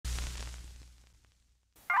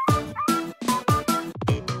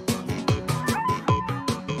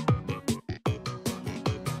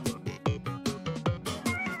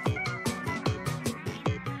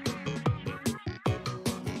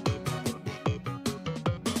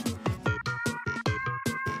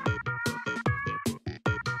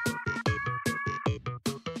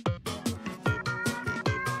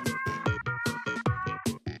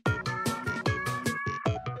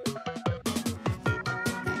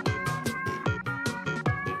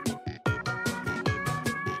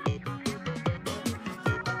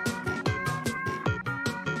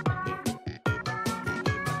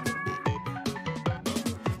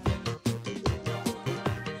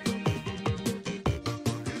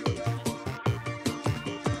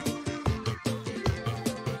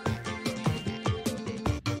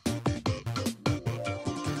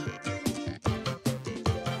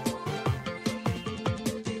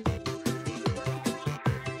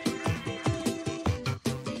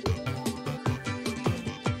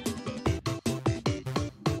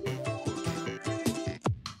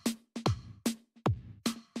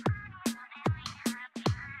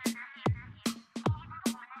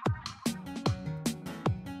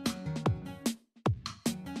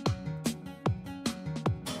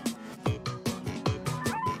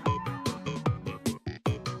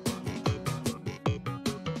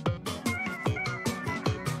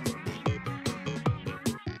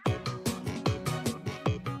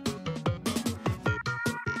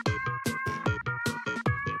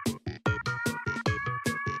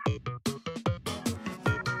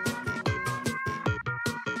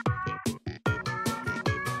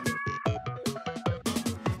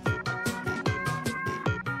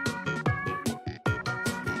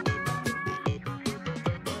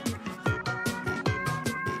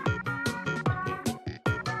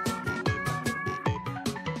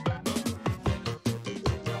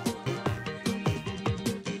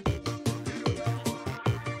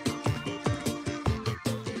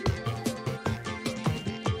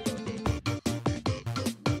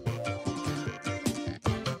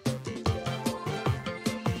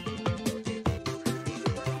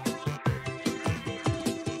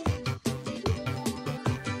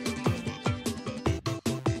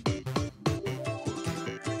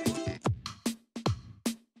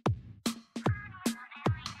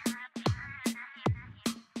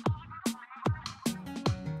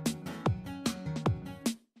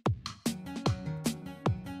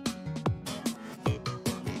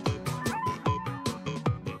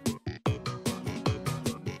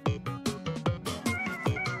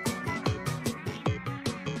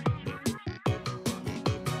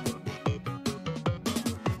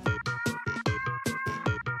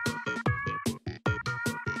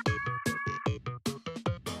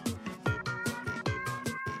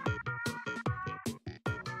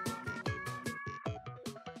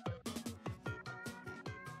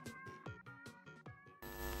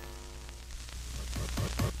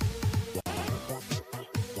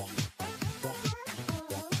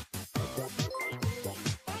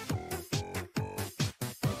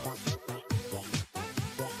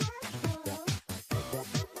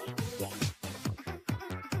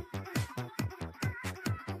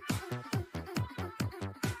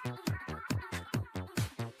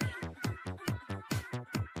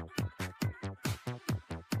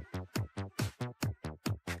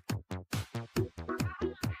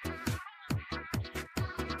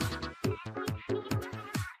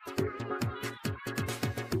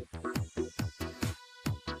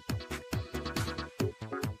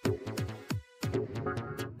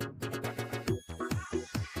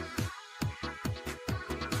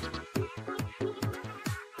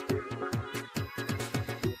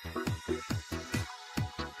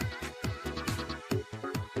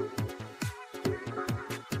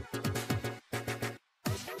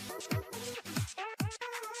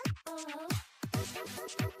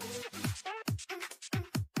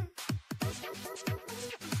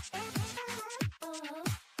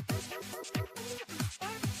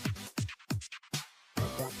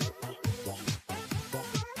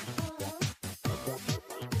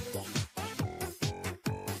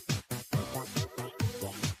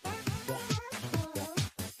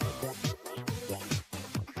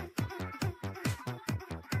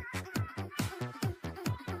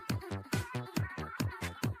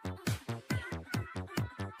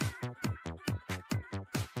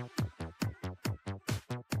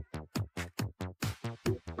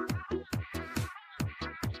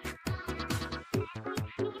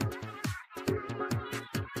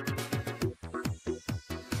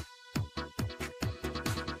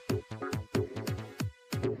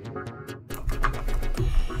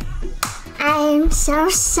I'm so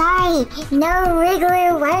sorry. No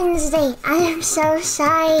Wriggler Wednesday. I am so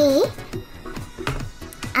sorry.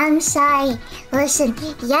 I'm sorry. Listen,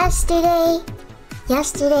 yesterday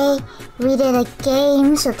we did a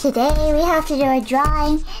game, so today we have to do a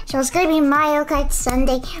drawing. So it's gonna be Mario Kart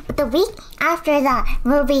Sunday, but the week after that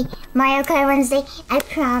will be Mario Kart Wednesday, I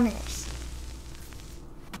promise.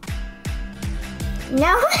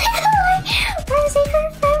 No, Wednesday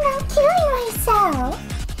confirmed I'm killing myself.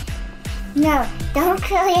 No, don't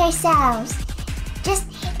kill yourselves.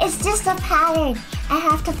 It's just a pattern. I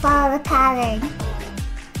have to follow the pattern.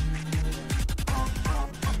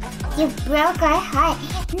 You broke our heart.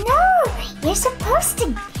 No, you're supposed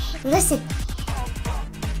to. Listen,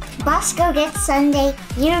 Bosco gets Sunday,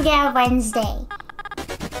 you get Wednesday.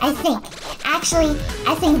 I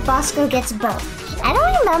think Bosco gets both. I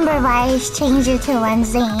don't remember why he's changed it to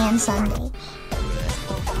Wednesday and Sunday.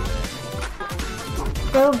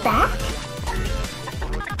 Go back?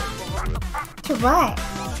 To what?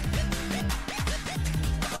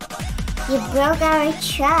 You broke our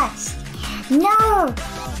trust. No!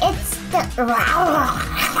 It's the...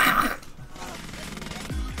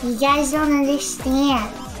 You guys don't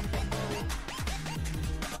understand.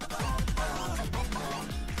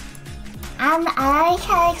 I already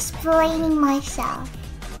tried explaining myself.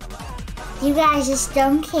 You guys just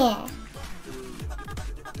don't care.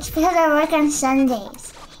 It's because I work on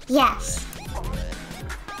Sundays. Yes.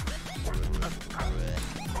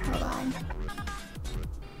 Hold on.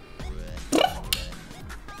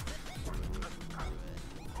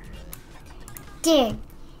 Dude,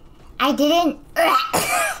 I didn't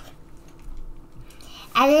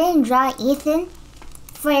draw Ethan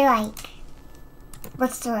for like,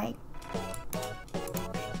 what's the word?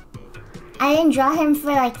 I didn't draw him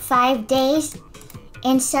for like 5 days,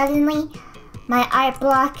 and suddenly my art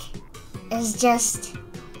block is just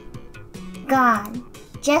gone.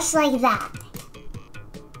 Just like that.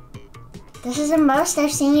 This is the most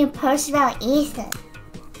I've seen you post about Ethan.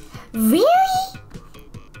 Really?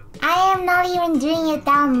 I am not even doing it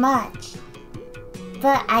that much.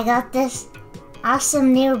 But I got this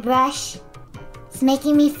awesome new brush. It's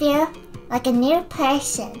making me feel like a new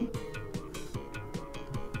person.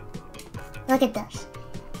 Look at this.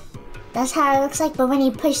 That's how it looks like, but when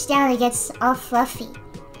you push down, it gets all fluffy.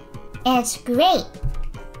 And it's great.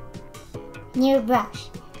 New brush.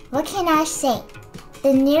 What can I say?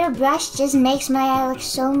 The new brush just makes my eye look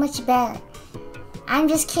so much better. I'm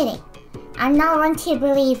just kidding. I'm not one to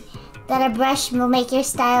believe that a brush will make your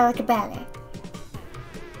style look better.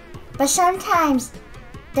 But sometimes,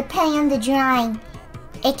 depending on the drawing,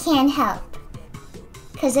 it can help.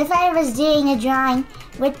 Because if I was doing a drawing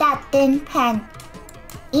with that thin pen,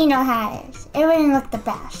 you know how it is. It wouldn't look the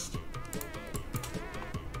best.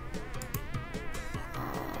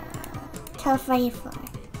 12:44.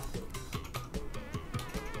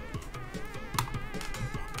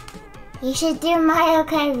 You should do Mario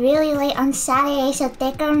Kart really late on Saturday so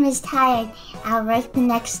Thickum is tired. I'll work the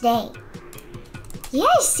next day. You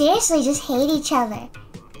guys seriously just hate each other.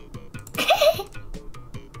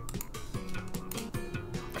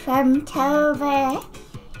 Crumbtober.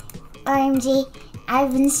 OMG,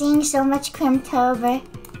 I've been seeing so much Crumbtober.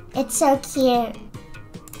 It's so cute.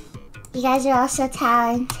 You guys are all so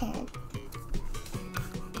talented.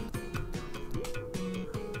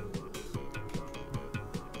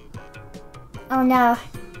 Oh no.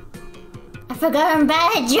 I forgot I'm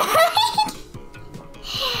bad at drawing.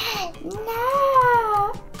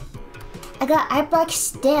 No. I got art block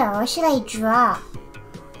still. What should I draw?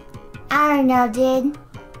 I don't know, dude.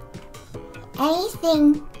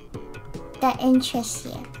 Anything that interests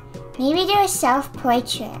you. Maybe do a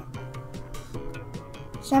self-portrait.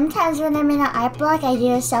 Sometimes when I'm in an art block, I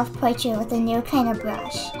do a self-portrait with a new kind of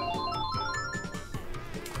brush.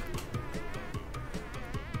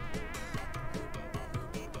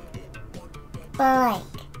 But like,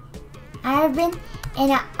 I've been in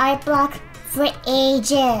an art block for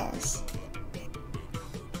ages.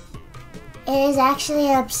 It is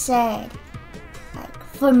actually absurd. Like,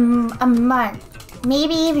 for a month,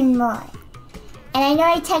 maybe even more. And I know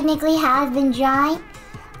I technically have been drawing,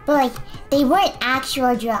 but like, they weren't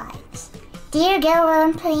actual drawings. Do you get what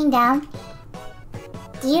I'm putting down?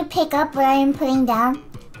 Do you pick up what I am putting down?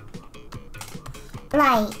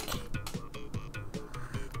 Like,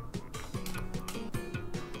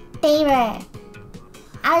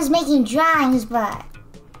 I was making drawings, but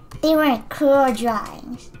they weren't cool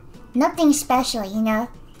drawings. Nothing special, you know?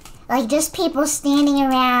 Like just people standing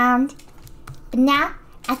around. But now,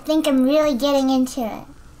 I think I'm really getting into it.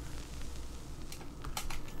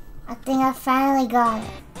 I think I finally got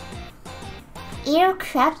it. Ew,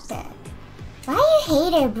 crept it. Why are you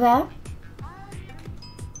a hater, bro?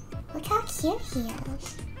 Look how cute he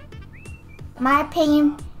is. In my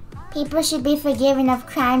opinion, people should be forgiven of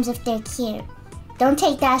crimes if they're cute. Don't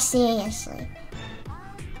take that seriously.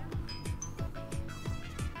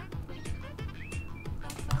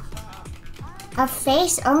 A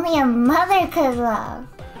face only a mother could love.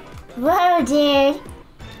 Whoa, dude.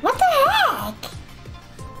 What the heck?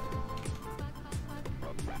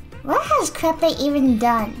 What has Crumpet even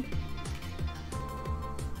done?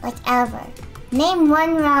 Like ever. Name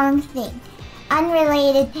one wrong thing.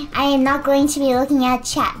 Unrelated, I am not going to be looking at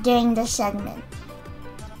chat during this segment.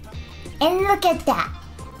 And look at that.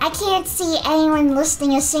 I can't see anyone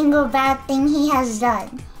listing a single bad thing he has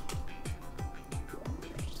done.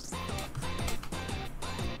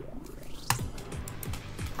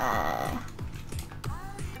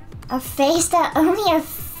 A face that only a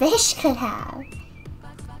fish could have.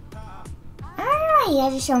 I don't know why you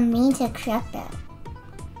guys are so mean to Crumpet.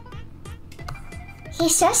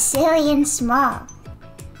 He's so silly and small.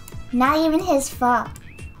 Not even his fault.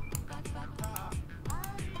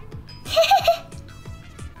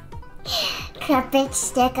 Crumpet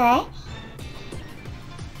sticker.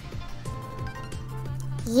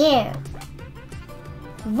 You.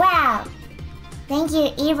 Wow. Thank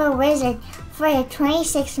you, evil wizard, for your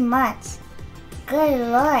 26 months. Good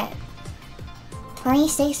lord.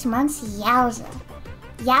 26 months? Yowza.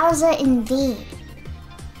 Yowza indeed.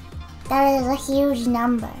 That is a huge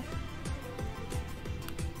number.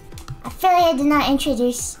 I feel like I did not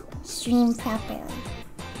introduce stream properly.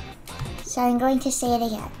 So I'm going to say it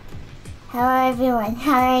again. Hello everyone,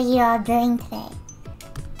 how are you all doing today?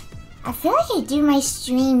 I feel like I do my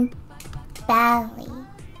stream badly.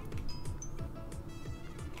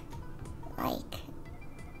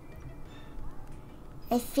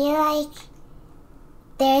 I feel like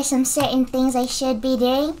there are some certain things I should be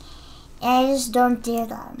doing, and I just don't do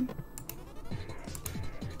them.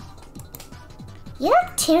 You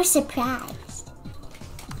look too surprised.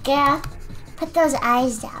 Girl, put those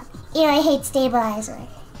eyes down. Ew, I hate stabilizer.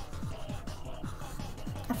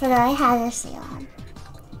 I forgot I had this thing on.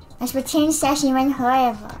 My Splatoon session went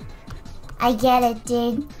horrible. I get it,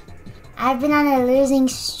 dude. I've been on a losing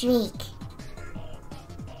streak.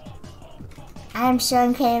 I'm so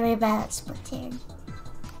incredibly bad at Splatoon.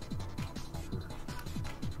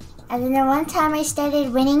 And then the one time I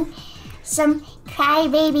started winning, some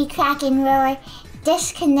crybaby Kraken roller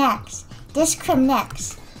disconnects.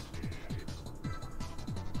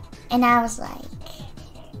 And I was like,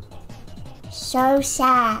 so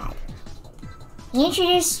sad. He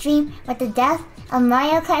introduced stream with the death of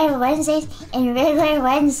Mario Kart Wednesdays and regular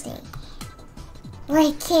Wednesday.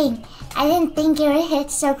 Like King, I didn't think it would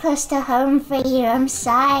hit so close to home for you, I'm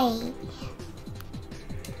sorry.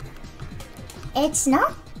 It's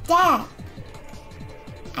not that.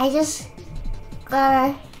 I just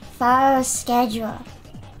gotta follow a schedule.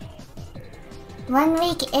 1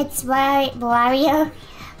 week it's Mario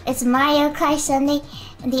Kart Sunday,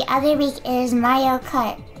 and the other week is Mario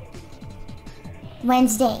Kart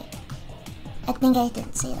Wednesday. I think I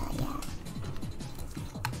didn't say that yet.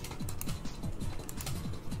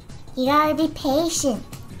 You gotta be patient.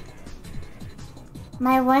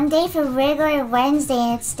 My one day for regular Wednesday,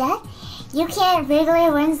 and instead, you can't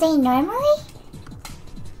regular Wednesday normally?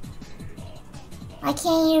 Why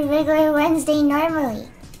can't you regular Wednesday normally?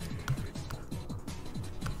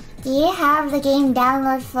 Do you have the game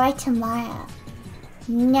download for tomorrow?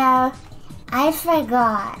 No, I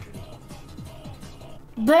forgot.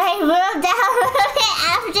 But I will download it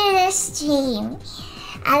after this stream.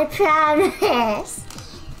 I promise.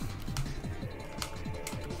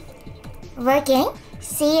 Working?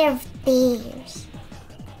 Sea of Thieves.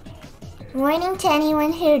 Warning to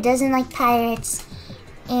anyone who doesn't like pirates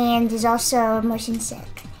and is also motion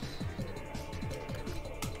sick.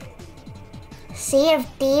 Sea of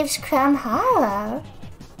Thieves Crumb Hollow?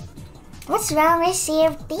 What's wrong with Sea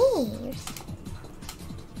of Thieves?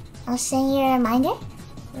 I'll send you a reminder.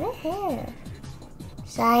 Woohoo.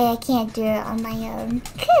 Sorry, I can't do it on my own.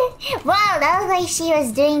 Wow, that was like she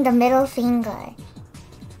was doing the middle finger.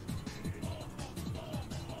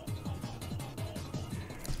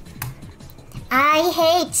 I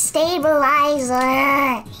hate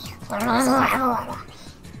stabilizer.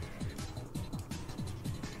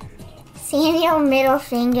 Samuel middle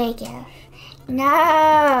finger gift.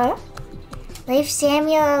 No. Leave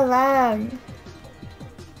Samuel alone.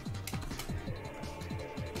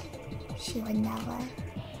 She would never.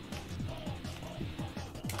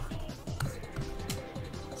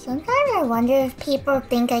 Sometimes I wonder if people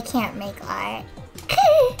think I can't make art.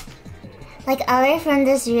 Like other from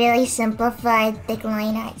this really simplified thick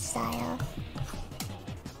line art style.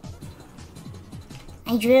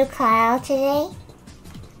 I drew Kyle today,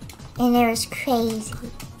 and it was crazy.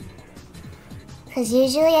 Because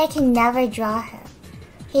usually I can never draw him.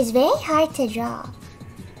 He's very hard to draw.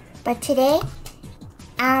 But today,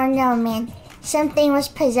 I don't know, man. Something was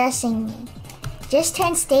possessing me. Just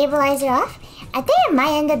turn stabilizer off. I think it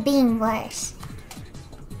might end up being worse.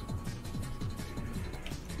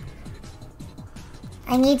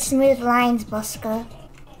 I need smooth lines, Bosco.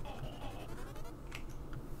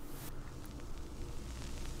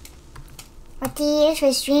 What do you use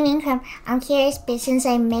for streaming from? I'm curious, but since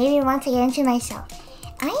I maybe want to get into myself.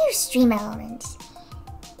 I use Stream Elements.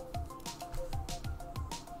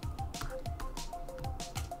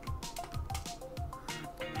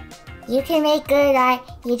 You can make good art,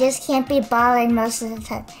 you just can't be balling most of the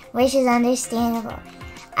time, which is understandable.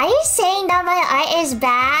 Are you saying that my art is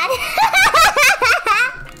bad?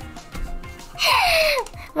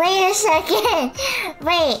 Wait a second.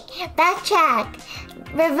 Wait, backtrack.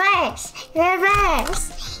 Reverse.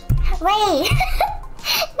 Reverse. Wait.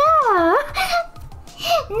 No.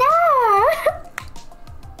 No.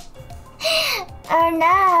 Oh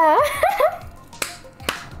no.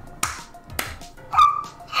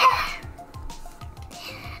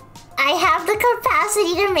 I have the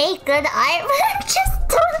capacity to make good art, but I just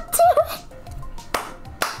don't do it.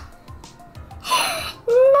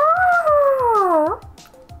 No.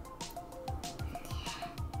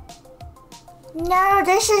 No,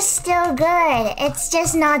 this is still good. It's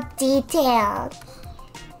just not detailed.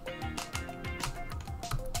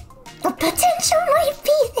 The potential might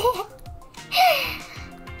be there.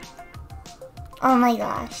 Oh my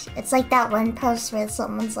gosh. It's like that one post where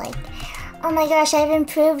someone's like, oh my gosh, I've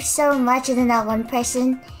improved so much. And then that one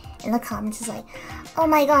person in the comments is like, oh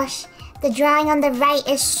my gosh, the drawing on the right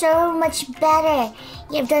is so much better.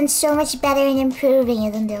 You've done so much better in improving.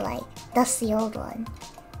 And then they're like, that's the old one.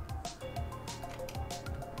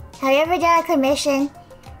 Have you ever done a commission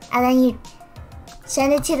and then you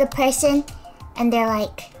send it to the person and they're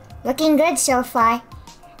like, looking good so far?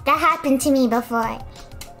 That happened to me before.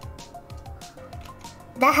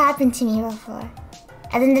 That happened to me before.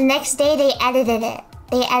 And then the next day they edited it.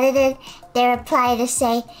 They edited their reply to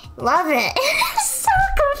say, love it. It was so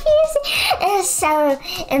confusing. It was so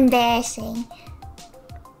embarrassing.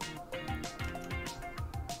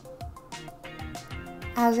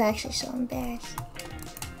 I was actually so embarrassed.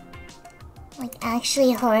 Like,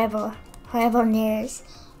 actually horrible. Horrible news.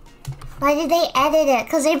 Why did they edit it?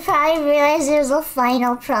 Because they probably realized it was a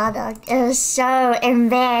final product. It was so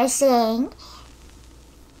embarrassing.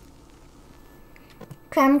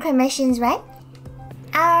 Crumb commissions, right?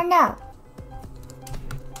 I don't know.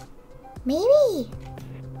 Maybe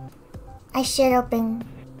I should open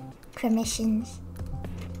commissions.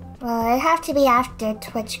 Well, it'd have to be after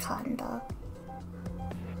TwitchCon though.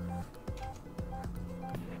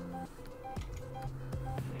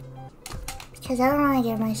 Because I don't want to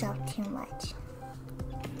give myself too much.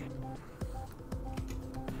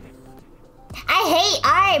 I hate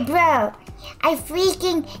art, bro! I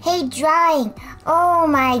freaking hate drawing! Oh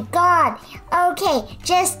my god! Okay,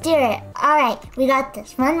 just do it. Alright, we got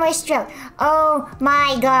this. One more stroke. Oh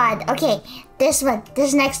my god. Okay, this one.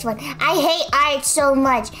 This next one. I hate art so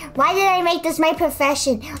much. Why did I make this my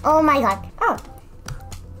profession? Oh my god. Oh.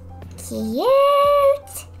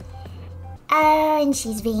 Cute! Oh, and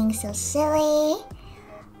she's being so silly.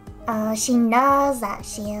 Oh, she knows that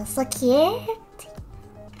she is so cute.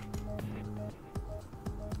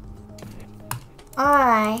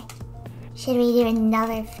 Or should we do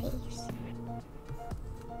another face?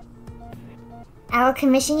 I will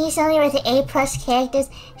commission you something with A+ characters.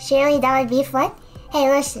 Surely that would be fun. Hey,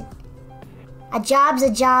 listen. A job's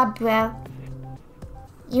a job, bro.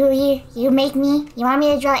 You make me. You want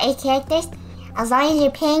me to draw A characters? As long as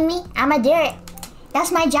you're paying me, I'ma do it. That's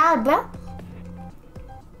my job, bro.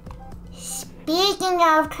 Speaking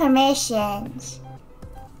of commissions,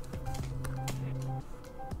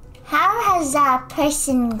 how has that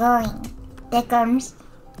person going, Dickums?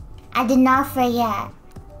 I did not forget.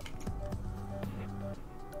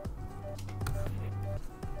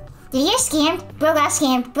 Did you get scammed? Bro got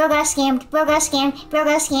scammed. Bro got scammed. Bro got scammed. Bro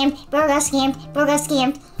got scammed. Bro got scammed. Bro got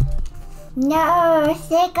scammed. No,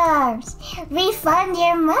 Thickums. Refund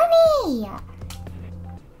your money.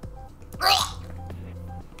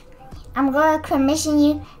 I'm gonna commission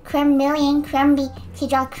you, Crumbillion Crumby, to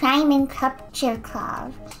draw Crime and Capture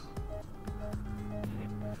Club.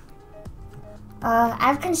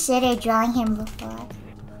 I've considered drawing him before.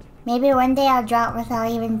 Maybe one day I'll draw it without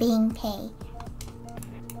even being paid.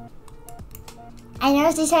 I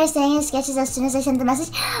noticed they started sending in sketches as soon as I sent the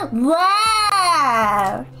message.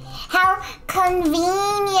 Wow! How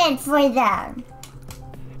convenient for them!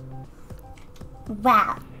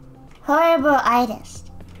 Wow. Horrible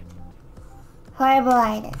artist. Horrible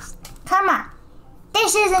artist. Come on.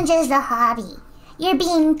 This isn't just a hobby. You're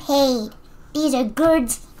being paid. These are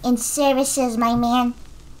goods and services, my man.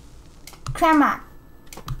 Come on.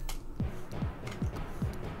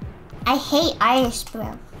 I hate artists,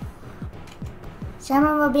 bro.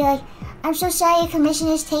 Someone will be like, I'm so sorry your commission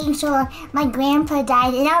is taking so long. My grandpa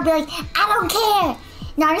died. And I'll be like, I don't care.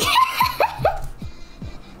 No,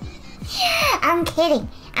 I'm kidding.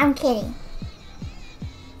 I'm kidding.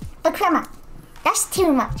 But come on. That's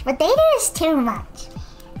too much. What they do is too much.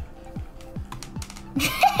 He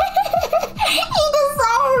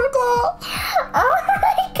deserved it. Oh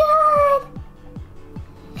my god.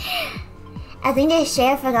 I think they should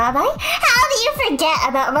have forgot about it. How do you forget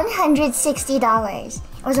about $160?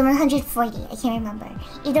 Or was it $140? I can't remember.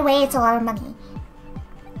 Either way, it's a lot of money.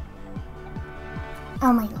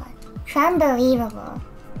 Oh my god. Unbelievable.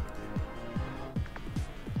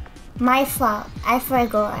 My fault. I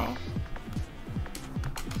forgot.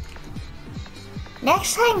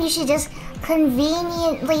 Next time, you should just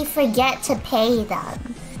conveniently forget to pay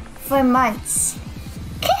them for months.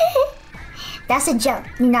 That's a joke.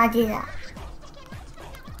 Do not do that.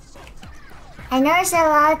 I notice that a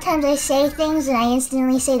lot of times I say things and I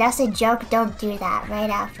instantly say that's a joke. Don't do that right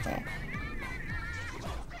after.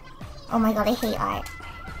 Oh my god, I hate art.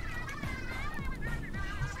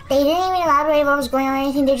 They didn't even elaborate what was going on or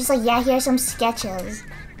anything. They're just like, yeah, here's some sketches.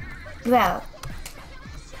 Bro.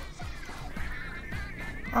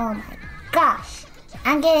 Oh my gosh.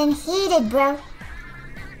 I'm getting heated, bro.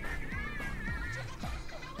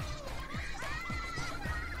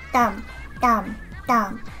 Dumb.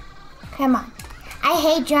 Come on. I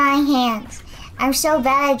hate drawing hands. I'm so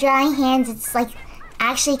bad at drawing hands, it's like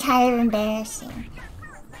actually kind of embarrassing.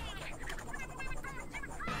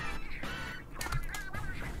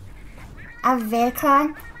 At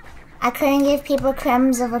VidCon, I couldn't give people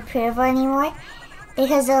crumbs of approval anymore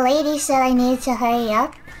because the lady said I needed to hurry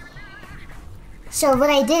up. So what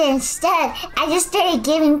I did instead, I just started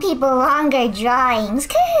giving people longer drawings.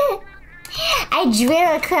 I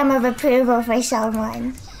drew a crumb of approval for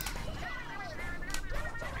someone.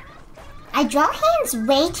 I draw hands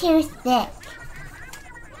way too thick.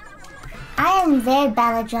 I am very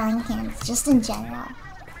bad at drawing hands, just in general.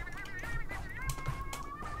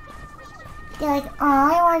 They're like, oh,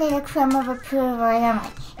 I wanted a crumb of approval, and I'm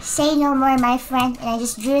like, say no more, my friend, and I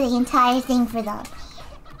just drew the entire thing for them.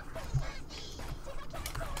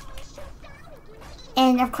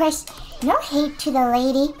 And of course, no hate to the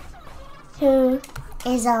lady who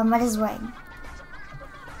is, what is word?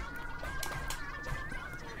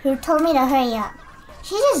 Who told me to hurry up.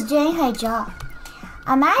 She's just doing her job.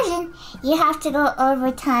 Imagine you have to go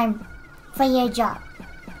overtime for your job.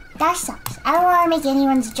 That sucks. I don't want to make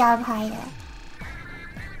anyone's job harder.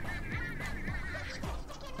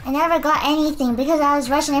 I never got anything because I was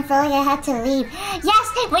rushing. I felt like I had to leave.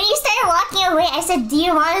 Yes, when you started walking away, I said, do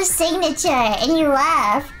you want a signature? And you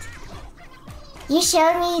left. You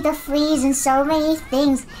showed me the fleas and so many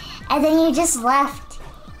things, and then you just left.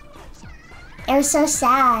 It was so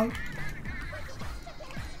sad.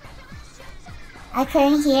 I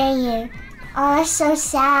couldn't hear you. Oh, that's so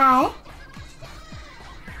sad.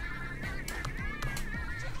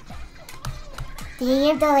 Did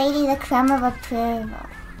you give the lady the crumb of approval?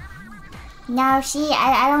 No,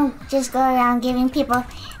 I don't just go around giving people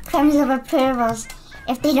crumbs of approvals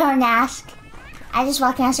if they don't ask. I just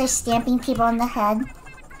walk around and start stamping people on the head.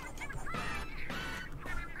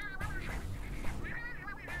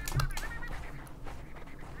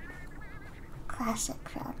 Classic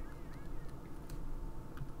crumb.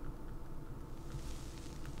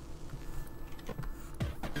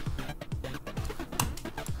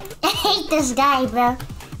 I hate this guy, bro.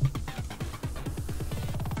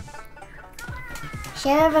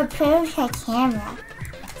 Should have approved her camera.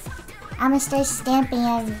 I'ma start stamping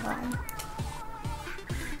everyone.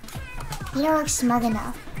 You don't look smug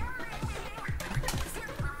enough.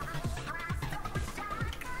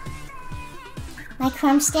 My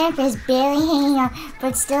crumb stamp is barely hanging on,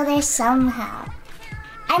 but still there somehow.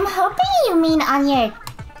 I'm hoping you mean on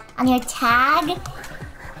your tag.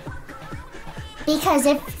 Because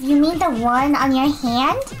if you mean the one on your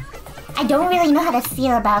hand, I don't really know how to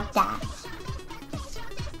feel about that.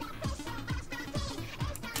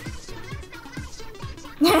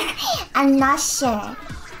 I'm not sure.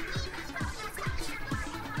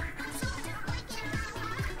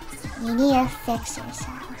 You need to fix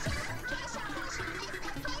yourself.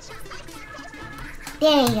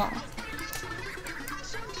 There you go.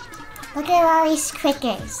 Look at all these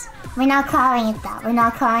crickers. We're not calling it that. We're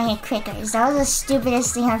not calling it crickers. That was the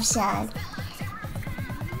stupidest thing I've said.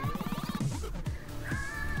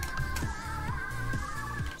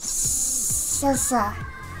 So slow.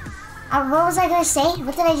 What was I gonna say?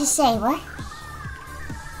 What did I just say? What?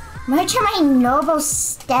 Merch on my noble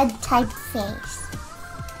stead type face.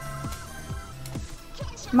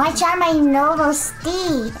 March on my noble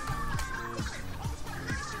steed.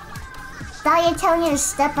 Thought you're telling you to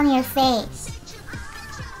step on your face.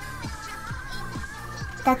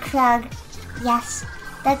 The Krug. Yes,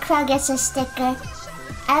 the Krug gets a sticker.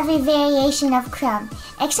 Every variation of Crumb.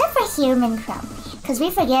 Except for human Crumb. Because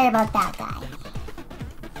we forget about that guy.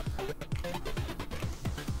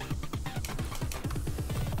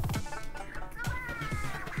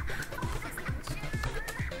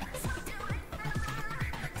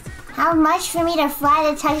 How much for me to fly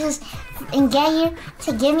to Texas and get you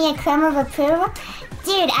to give me a crumb of approval?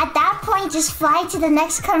 Dude, at that point, just fly to the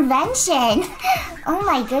next convention. Oh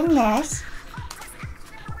my goodness.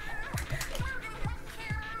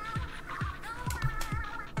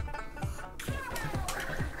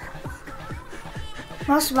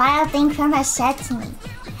 Most wild thing Crumb has said to me.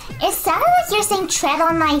 It sounded like you're saying tread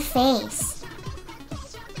on my face.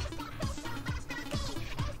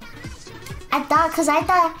 I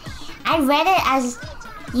thought I read it as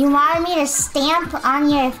you wanted me to stamp on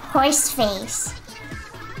your horse face.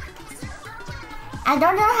 I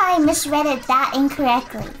don't know how I misread it that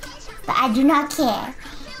incorrectly, but I do not care.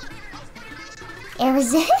 It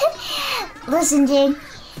was... Listen, dude.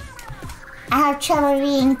 I have trouble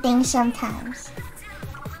reading things sometimes.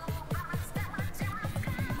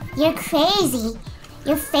 You're crazy.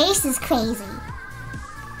 Your face is crazy.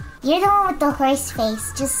 You're the one with the horse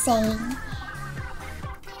face, just saying.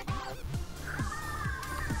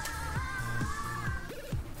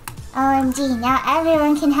 OMG, now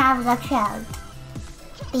everyone can have the Krug.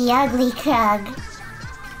 The ugly Krug.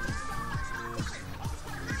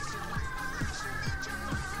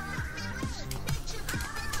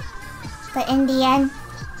 But in the end,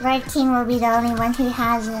 Lord King will be the only one who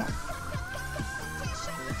has it.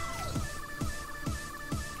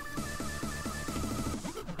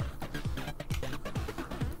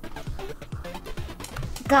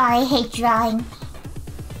 God, I hate drawing.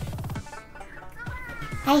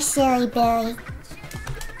 Hi, silly Billy.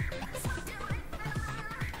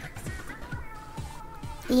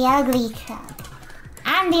 The ugly Krug.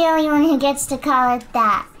 I'm the only one who gets to call it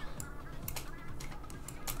that.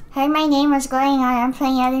 Heard my name was going on, I'm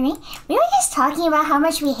playing other me. We were just talking about how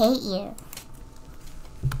much we hate you.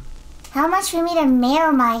 How much for me to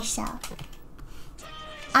mail myself.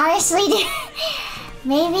 Honestly, dude,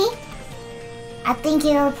 maybe. I think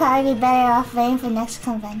it'll probably be better off waiting for next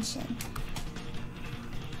convention.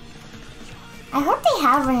 I hope they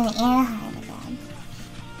have one in Anaheim again.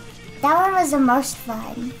 That one was the most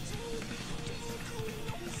fun.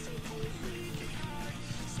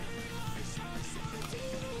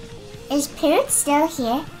 Is Poot still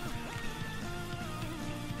here?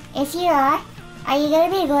 If you are you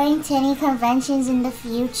gonna be going to any conventions in the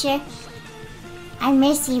future? I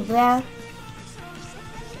miss you, bro.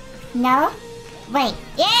 No? Wait,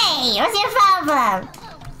 yay! What's your problem?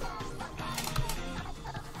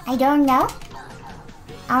 I don't know.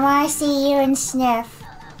 I wanna see you and Sniff.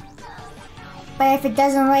 But if it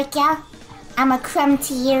doesn't work out, I'm a crumb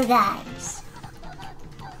to you guys.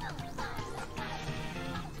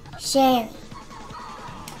 Surely.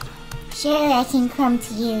 Surely I can crumb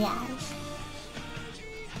to you guys.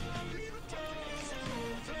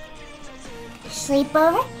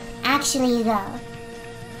 Sleepover? Actually though.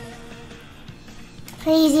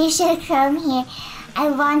 Please, you should come here. I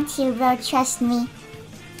want to, bro, trust me.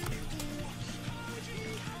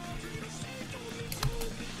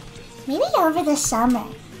 Maybe over the summer.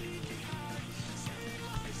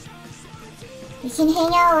 We can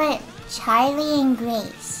hang out with Charlie and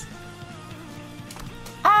Grace.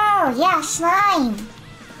 Oh, yeah, slime!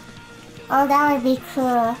 Oh, that would be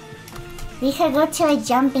cool. We could go to a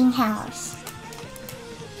jumping house.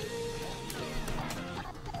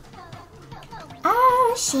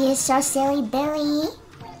 Oh, she is so silly, Billy.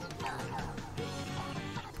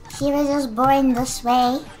 She was just born this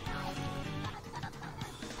way.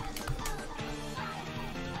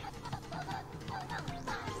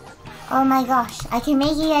 Oh my gosh, I can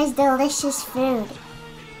make you guys delicious food.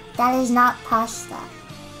 That is not pasta.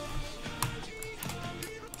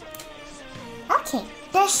 Okay,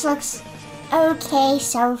 this looks okay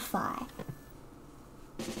so far.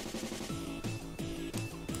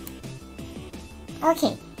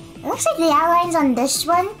 Okay, it looks like the outlines on this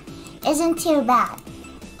one isn't too bad.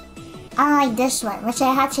 Unlike this one, which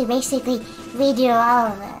I had to basically redo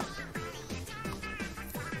all of it.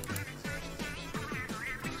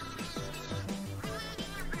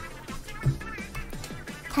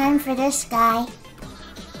 Time for this guy.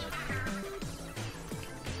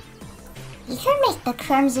 the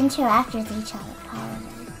crumbs interact with each other,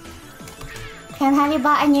 probably. Crumb, have you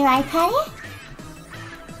bought a new iPad yet?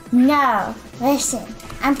 No. Listen,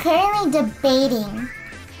 I'm currently debating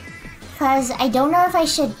because I don't know if I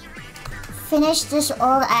should finish this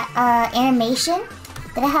old animation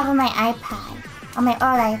that I have on my iPad, on my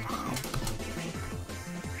old iPad.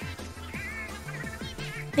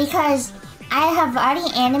 Because I have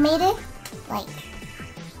already animated, like,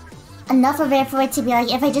 enough of it for it to be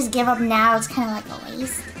like, if I just give up now, it's kind of like a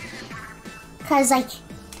waste. Because, like,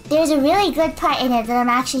 there's a really good part in it that I'm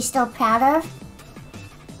actually still proud of.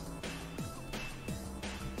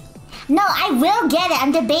 No, I will get it.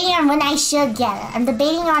 I'm debating on when I should get it. I'm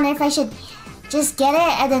debating on if I should just get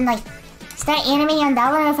it and then, like, start animating on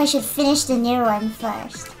that one, or if I should finish the new one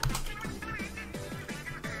first.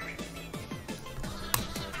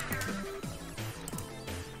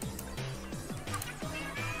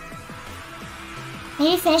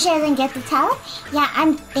 Maybe finish it and then get the tower? Yeah,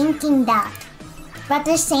 I'm thinking that. But at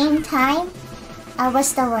the same time,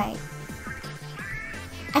 what's the word?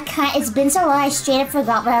 It's been so long I straight up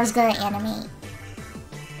forgot what I was gonna animate.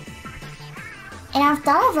 And I've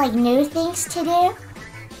thought of like new things to do.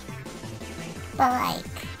 But like,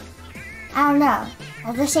 I don't know.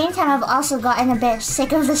 At the same time, I've also gotten a bit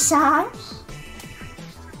sick of the song.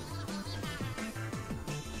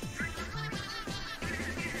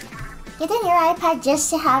 Get the new iPad just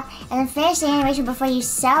to have and then finish the animation before you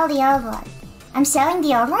sell the old one. I'm selling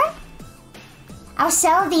the old one? I'll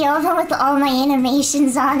sell the old one with all my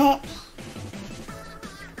animations on it.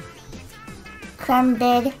 Crumb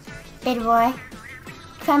bid war.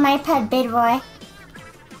 Crumb iPad bid war.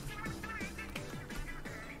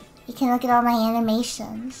 You can look at all my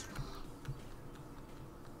animations.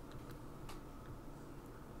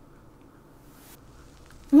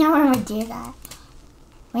 No one would do that.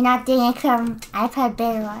 We're not doing a Crumb iPad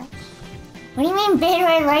bid war. What do you mean bid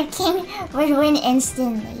war? Lord King would win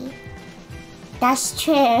instantly. That's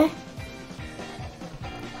true.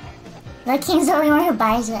 Lord King's the only one who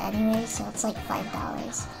buys it anyway, so it's like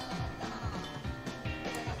 $5.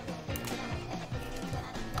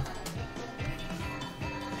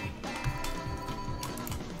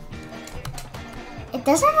 It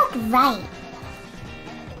doesn't look right.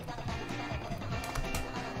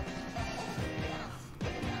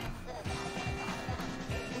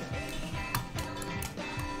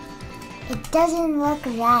 It doesn't look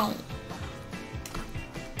right.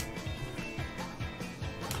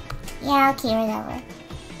 Yeah, okay, whatever.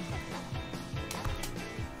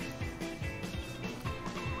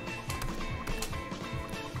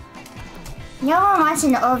 No one wants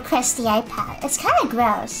an old crusty iPad. It's kind of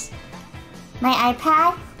gross. My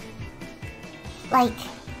iPad, like,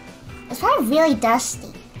 it's probably really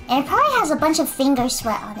dusty. And it probably has a bunch of finger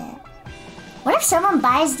sweat on it. What if someone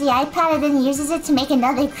buys the iPad and then uses it to make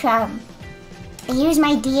another crumb? They use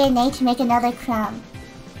my DNA to make another crumb.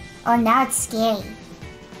 Oh, now it's scary.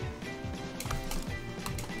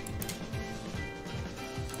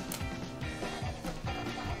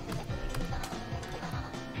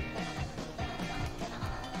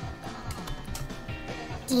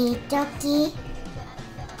 Okie.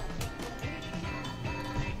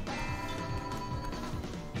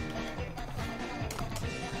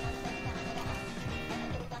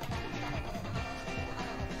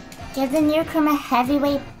 Give the newcomer a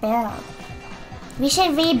heavyweight build. We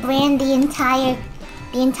should rebrand the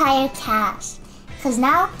entire cast, cause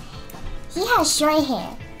now he has short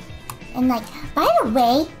hair. And like, by the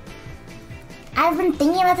way, I've been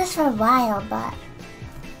thinking about this for a while, but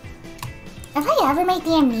if I ever make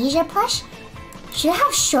the amnesia push, should I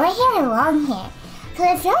have short hair or long hair? Cause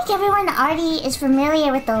I feel like everyone already is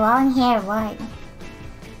familiar with the long hair one.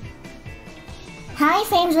 How many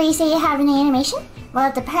frames will you say you have in the animation? Well,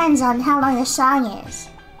 it depends on how long the song is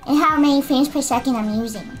and how many frames per second I'm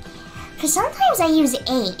using. Cause sometimes I use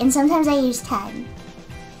 8 and sometimes I use 10.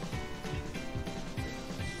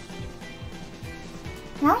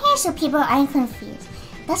 Long hair so people aren't confused.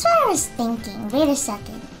 That's what I was thinking. Wait a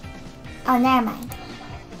second. Oh, never mind.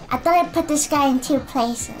 I thought I put this guy in 2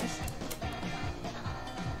 places.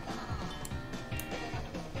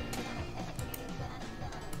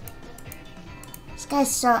 This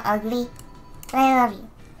guy's so ugly, but I love you.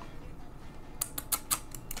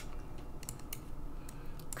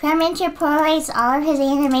 Crumb interpolates all of his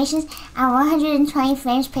animations at 120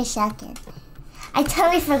 frames per second. I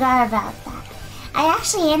totally forgot about that. I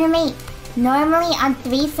actually animate normally on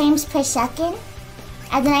 3 frames per second,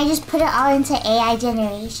 and then I just put it all into AI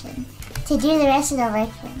generation to do the rest of the work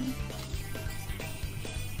for me.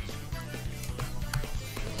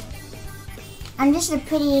 I'm just a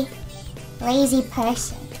pretty lazy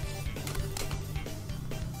person.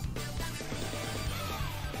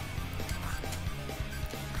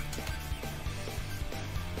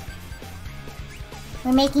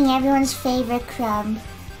 We're making everyone's favorite crumb.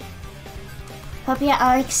 Hope you're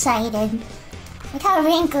all excited. Look how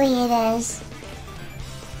wrinkly it is.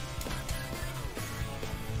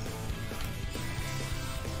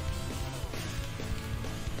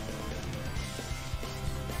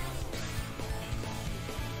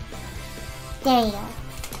 There you go.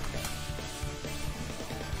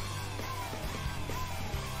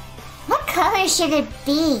 What color should it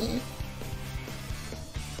be?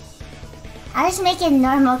 I'll just make it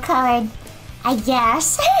normal colored, I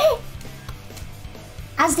guess.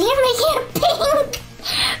 I was thinking of making it pink,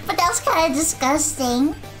 but that was kind of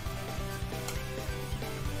disgusting.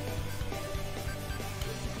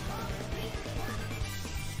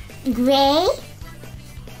 Gray?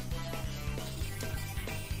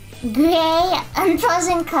 Gray,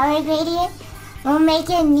 unfrozen color gradient. We'll make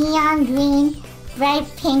it neon green, bright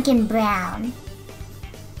pink, and brown.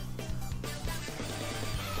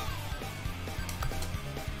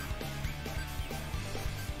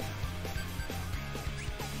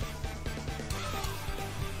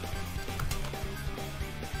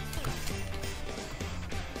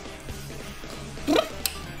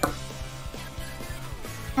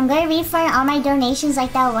 I'm gonna refund all my donations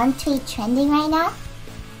like that one tweet trending right now.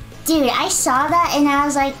 Dude, I saw that and I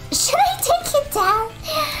was like, should I take it down?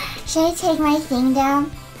 Should I take my thing down?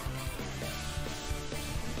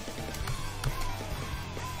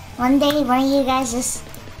 One day, one of you guys just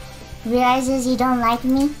realizes you don't like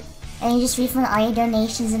me and you just refund all your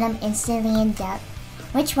donations and I'm instantly in debt.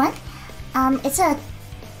 Which one? It's a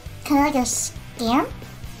kind of like a scam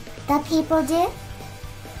that people do.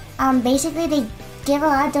 Basically they give a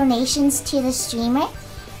lot of donations to the streamer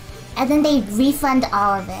and then they refund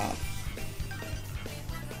all of it.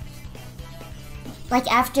 Like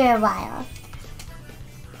after a while.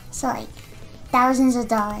 So like thousands of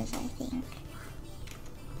dollars, I think.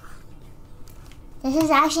 This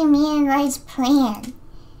is actually me and Lloyd's plan.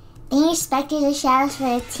 Thank you Spectres of Shadows for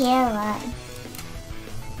a tier 1.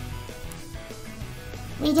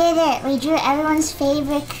 We did it! We drew everyone's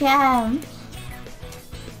favorite crumb.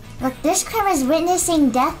 Look, this crumb is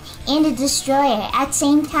witnessing death and a destroyer at the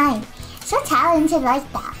same time. So talented like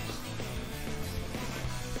that.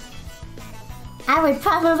 I would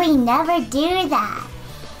probably never do that.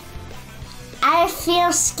 I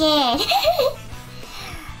feel scared.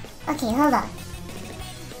 Okay, hold on.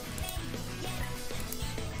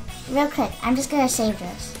 Real quick, I'm just gonna save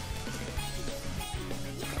this.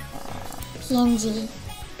 PNG.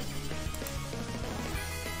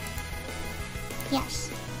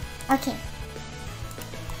 Yes. Okay.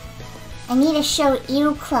 I need to show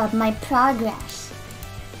Eel Club my progress.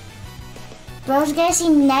 Bro's gonna see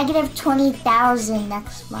negative 20,000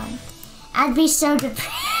 next month. I'd be so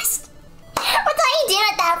depressed. What do I do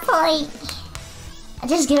at that point? I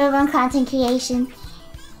just give up on content creation.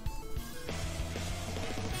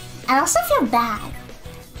 I also feel bad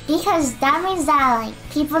because that means that like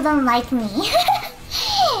people don't like me.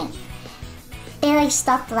 They like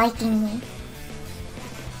stopped liking me.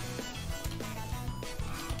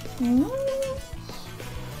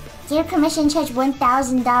 Dear commission charge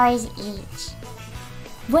 $1,000 each.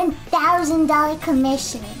 $1,000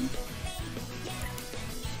 commission.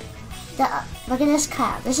 Look at this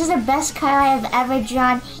card. This is the best card I have ever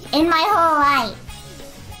drawn in my whole life.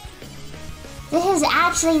 This is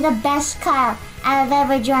actually the best card I have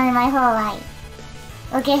ever drawn in my whole life.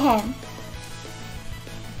 Look at him.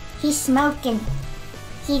 He's smoking.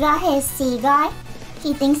 He got his cigar.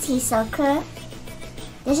 He thinks he's so cool.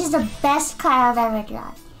 This is the best card I've ever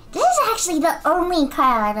drawn. This is actually the only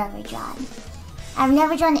card I've ever drawn. I've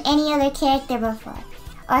never drawn any other character before.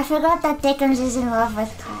 Oh, I forgot that Dickens is in love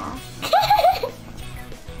with Kyle.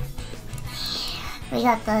 We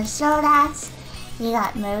got the Solats. We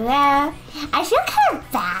got Morel. I feel kind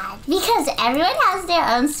of bad because everyone has their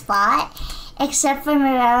own spot except for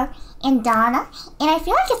Morel and Donna. And I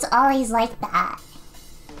feel like it's always like that.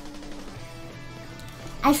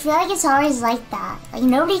 I feel like it's always like that. Like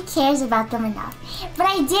nobody cares about them enough. But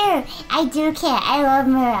I do care. I love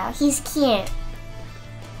Morel. He's cute.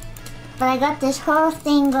 But I got this whole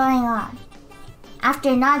thing going on.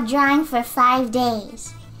 After not drawing for 5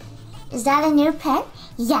 days. Is that a new pen?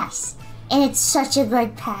 Yes. And it's such a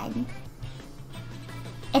good pen.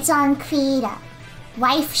 It's on Krita.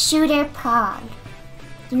 Wife Shooter Pog.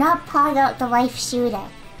 Do not pog out the wife shooter.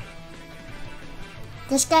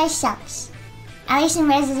 This guy sucks. At least in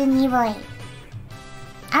Resident Evil 8.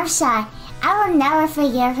 I'm sorry. I will never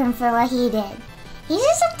forgive him for what he did. He's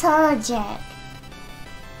just a total jerk.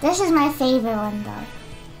 This is my favorite one though.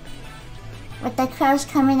 With the crows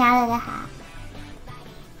coming out of the hat.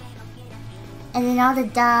 And then all the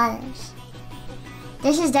daughters.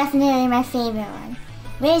 This is definitely my favorite one.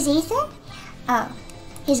 Where's Ethan? Oh,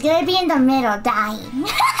 he's gonna be in the middle, dying.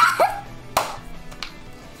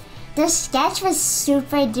 This sketch was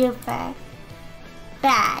super duper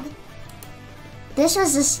bad. This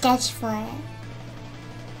was the sketch for it.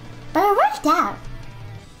 But it worked out.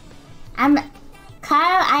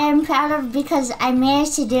 Carl, I am proud of because I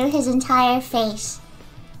managed to do his entire face.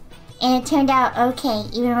 And it turned out okay,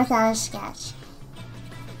 even without a sketch.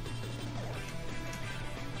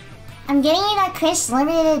 I'm getting you that Chris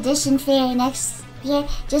limited edition figure next year,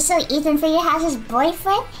 just so Ethan figure has his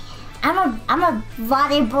boyfriend. I'm a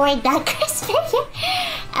waterboard that Chris figure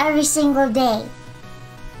every single day.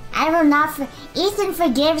 I will not Ethan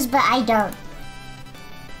forgives, but I don't.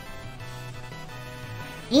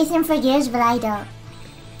 Ethan forgives, but I don't.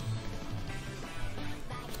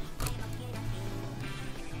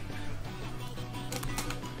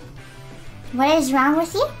 What is wrong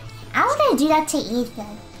with you? I was gonna do that to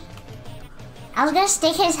Ethan. I was gonna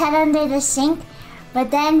stick his head under the sink, but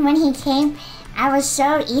then when he came, I was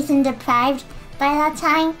so Ethan deprived by that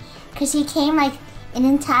time, because he came like an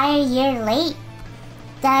entire year late,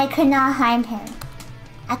 that I could not harm him.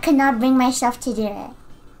 I could not bring myself to do it.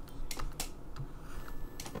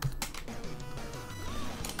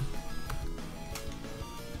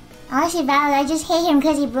 Honestly, valid, I just hate him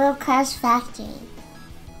because he blew up Carl's factory.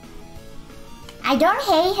 I don't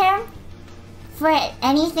hate him for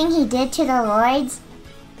anything he did to the Lords,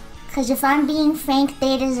 because if I'm being frank,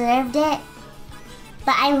 they deserved it.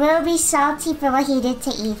 But I will be salty for what he did to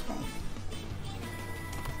Ethan.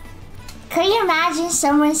 Could you imagine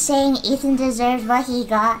someone saying Ethan deserved what he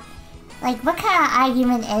got? Like, what kind of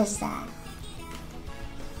argument is that?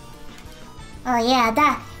 Oh yeah,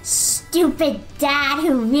 that stupid dad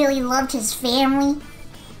who really loved his family.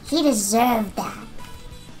 He deserved that.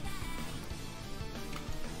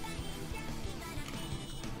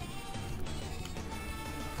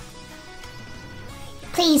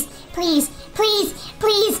 Please, please, please,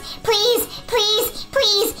 please, please, please,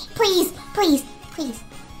 please, please, please, please.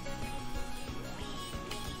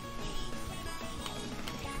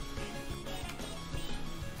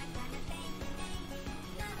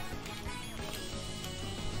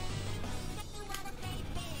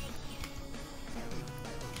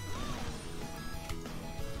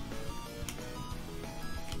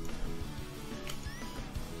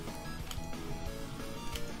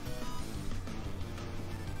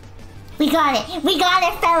 We got it! We got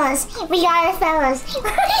it, fellas! We got it, fellas!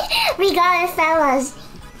 We got it, fellas!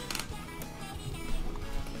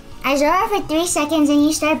 I zone out for 3 seconds and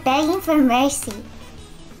you start begging for mercy.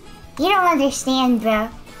 You don't understand, bro.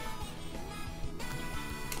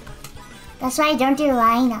 That's why I don't do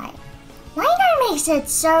line art. Line art makes it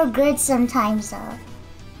so good sometimes, though.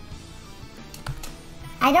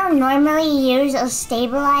 I don't normally use a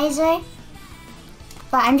stabilizer,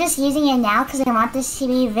 but I'm just using it now because I want this to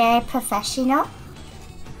be very professional.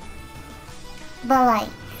 But like,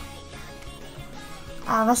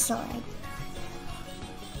 oh, what's the word?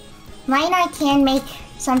 Line art can make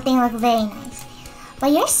something look very nice.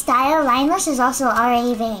 But your style, lineless, is also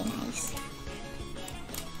already very nice.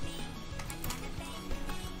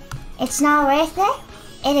 It's not worth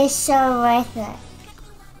it? It is so worth it.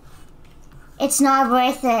 It's not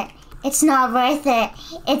worth it. It's not worth it.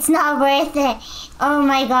 It's not worth it. Oh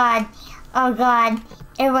my god. Oh god.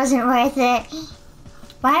 It wasn't worth it.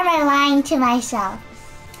 Why am I lying to myself?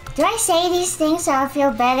 Do I say these things so I'll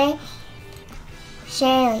feel better?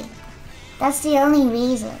 Surely. That's the only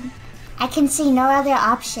reason. I can see no other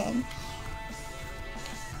option.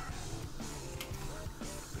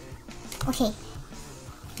 Okay.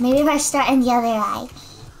 Maybe if I start in the other eye.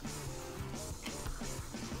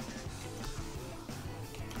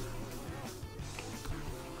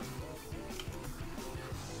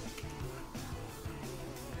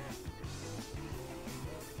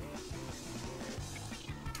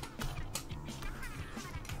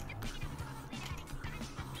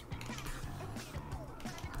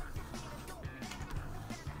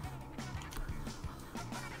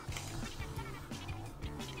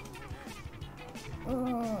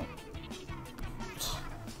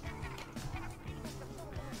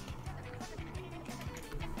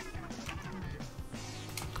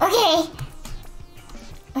 Okay.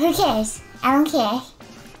 Who cares? I don't care.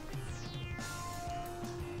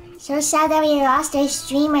 So sad that we lost our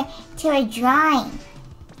streamer to a drawing.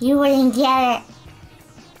 You wouldn't get it.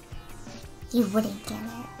 You wouldn't get it.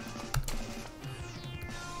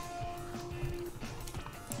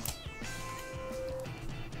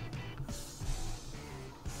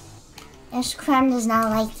 This crumb does not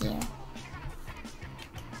like you.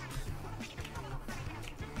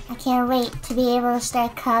 I can't wait to be able to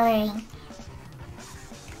start coloring.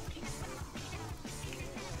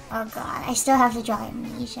 Oh god, I still have to draw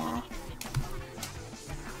Amnesia.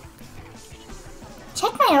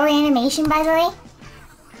 Check my old animation, by the way.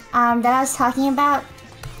 That I was talking about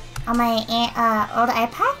on my old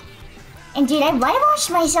iPad. And dude, I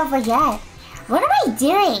whitewashed myself again. What am I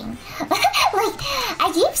doing? Like,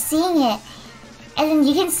 I keep seeing it. And then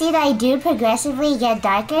you can see that I do progressively get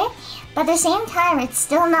darker. But at the same time, it's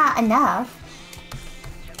still not enough.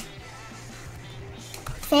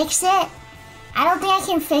 Fix it? I don't think I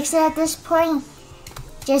can fix it at this point.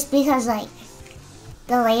 Just because, like,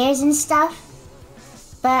 the layers and stuff.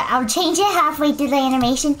 But I'll change it halfway through the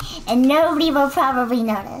animation and nobody will probably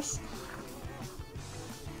notice.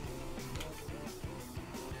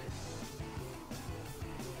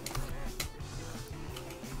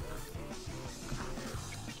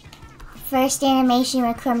 First animation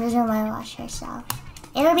where Crumb doesn't want to wash herself.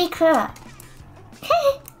 It'll be cool.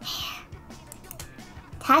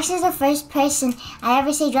 Tash is the first person I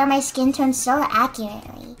ever say draw my skin tone so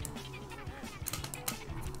accurately.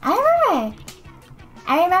 I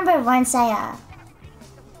remember once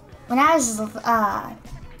when I was,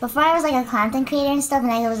 before I was like a content creator and stuff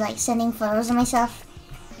and I was like sending photos of myself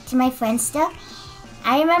to my friends stuff.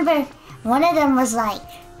 I remember one of them was like,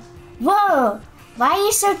 "Whoa! Why are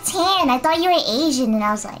you so tan? I thought you were Asian." And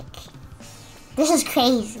I was like, this is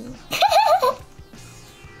crazy.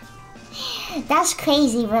 That's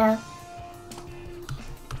crazy, bro.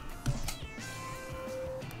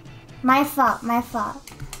 My fault, my fault.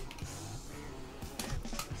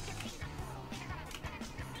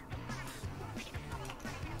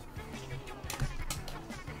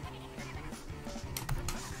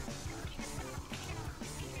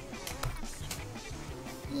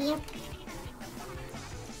 Yep.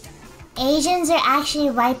 Asians are actually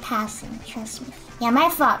white passing, trust me. Yeah, my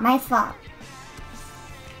fault, my fault.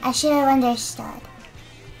 I should have understood.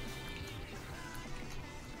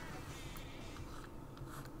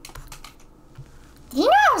 Do you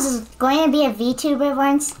know I was going to be a VTuber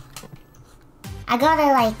once? I got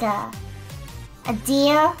a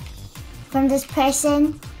deal from this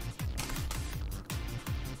person.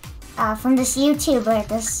 From this YouTuber,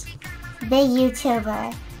 this big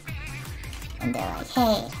YouTuber. And they're like,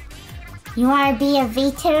 "Hey, you want to be a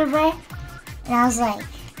VTuber?" And I was like,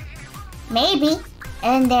 "Maybe."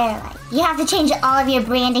 And they're like, "You have to change all of your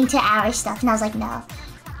branding to our stuff." And I was like, "No."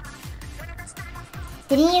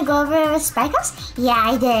 Didn't you go over it with Sparkles? Yeah,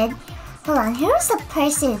 I did. Hold on, who was the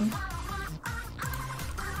person?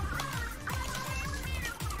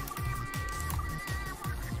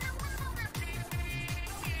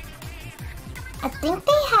 I think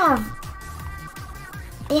they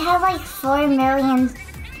have like 4 million,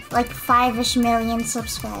 like 5-ish million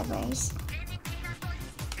subscribers.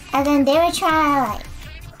 And then they were trying to like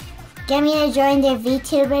get me to join their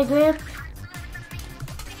VTuber group.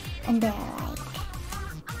 And they're like,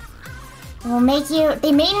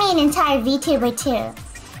 they made me an entire VTuber too,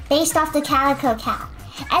 based off the Calico Cat.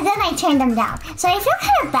 And then I turned them down. So I feel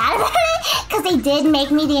kind of bad about it, because they did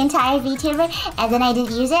make me the entire VTuber, and then I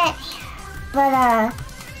didn't use it. But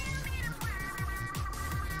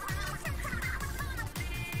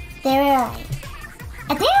they were like,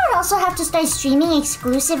 I think I would also have to start streaming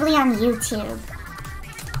exclusively on YouTube.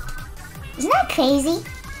 Isn't that crazy?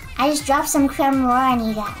 I just dropped some crumb more on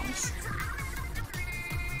you guys.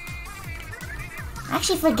 I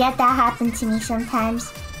actually forget that happened to me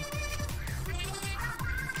sometimes.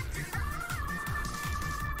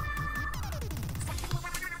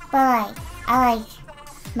 But like, I like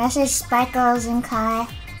messaged Sparkles and Kai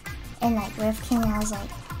and like Rifkin, and I was like,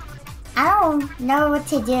 I don't know what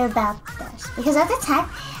to do about this. Because at the time,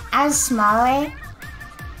 I was smaller.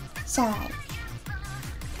 So like,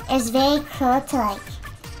 it's very cool to like,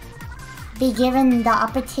 be given the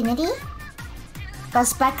opportunity. But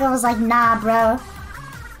Sparkle was like, "Nah, bro."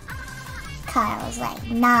 Kai was like,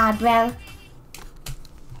 "Nah, bro."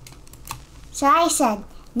 So I said,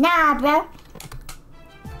 "Nah, bro."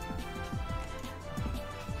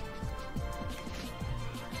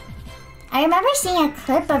 I remember seeing a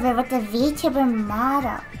clip of it with the VTuber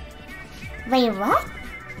model. Wait, what?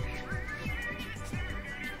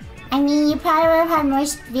 I mean, you probably would have had more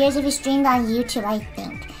views if you streamed on YouTube, I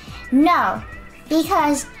think. No,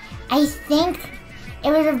 because I think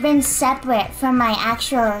it would have been separate from my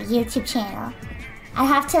actual YouTube channel. I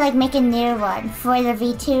have to like make a new one for the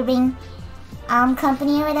VTubing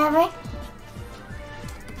company or whatever.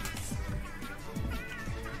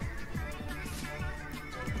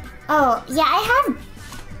 Oh, yeah, I have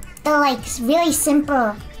the like really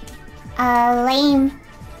simple, lame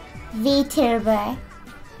VTuber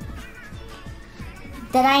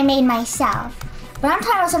that I made myself. But I'm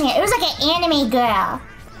talking about something. It was like an anime girl.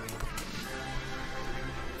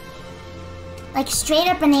 Like straight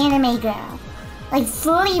up an anime girl. Like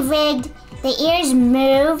fully rigged. The ears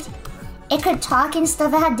moved. It could talk and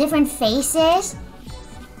stuff. It had different faces.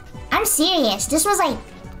 I'm serious. This was like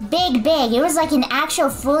big. It was like an actual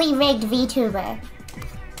fully rigged VTuber.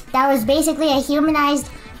 That was basically a humanized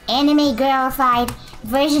anime girlified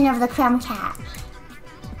version of the Crumb Cat.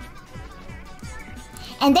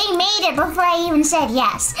 And they made it before I even said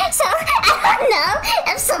yes. So, I don't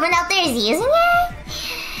know if someone out there is using it.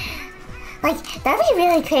 Like, that'd be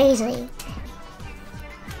really crazy.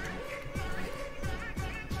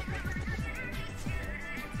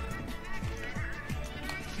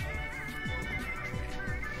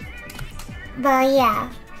 But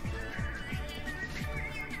yeah.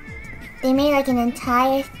 They made like an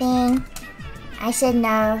entire thing. I said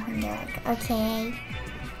no, and they're like, okay.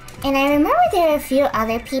 And I remember there were a few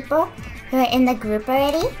other people who were in the group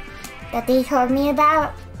already that they told me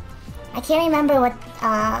about. I can't remember what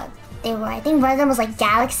they were. I think one of them was like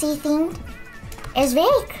galaxy themed. It was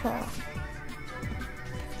very cool.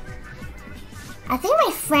 I think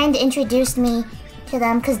my friend introduced me to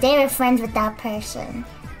them because they were friends with that person.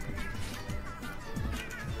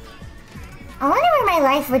 I wonder where my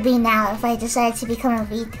life would be now if I decided to become a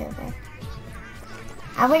VTuber.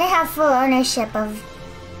 I wouldn't have full ownership of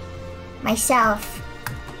myself,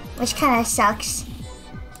 which kind of sucks.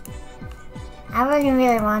 I wouldn't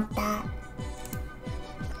really want that.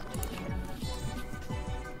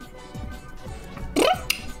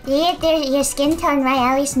 Do you get your skin tone right?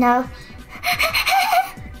 At least no.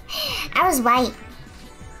 I was white.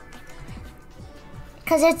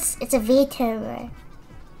 Cause it's a VTuber.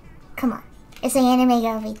 Come on. It's an anime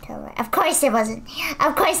girl VTuber. Of course it wasn't.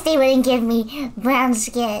 Of course they wouldn't give me brown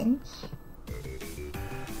skin.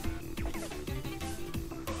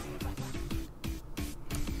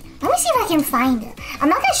 Let me see if I can find it. I'm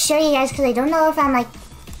not gonna show you guys because I don't know if I'm like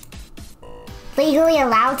legally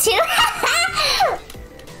allowed to.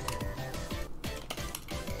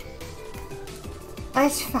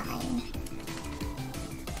 That's fine.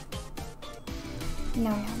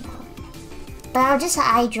 No. But I'll just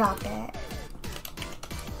eye drop it.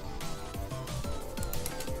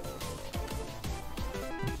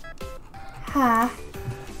 Huh.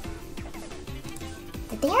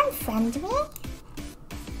 Did they unfriend me?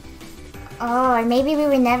 Oh, or maybe we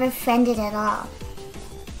were never friended at all.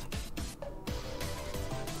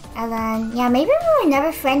 And then, yeah, maybe we were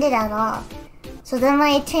never friended at all. So then when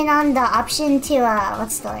I turn on the option to,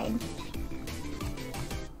 what's the word?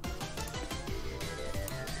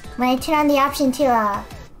 When I turn on the option to,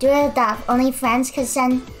 do it the only friends could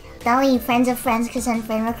send, the only friends of friends could send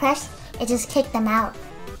friend requests, it just kicked them out.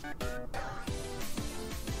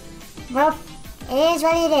 Well, it is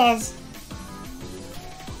what it is.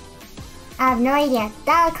 I have no idea.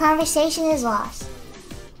 That conversation is lost.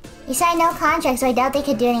 You signed no contract, so I doubt they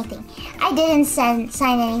could do anything. I didn't sign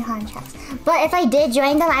any contracts. But if I did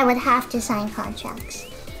join them, I would have to sign contracts.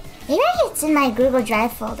 Maybe it's in my Google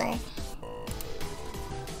Drive folder.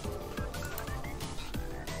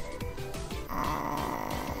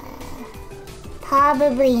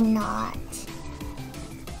 Probably not.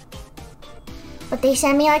 But they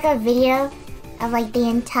sent me like a video of like the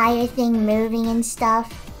entire thing moving and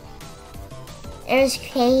stuff. It was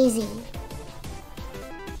crazy.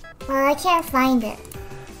 Well, I can't find it.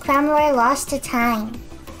 Cromwell lost to time.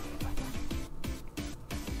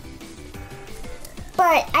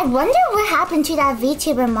 But I wonder what happened to that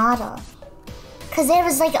VTuber model. Cause it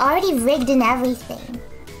was like already rigged and everything.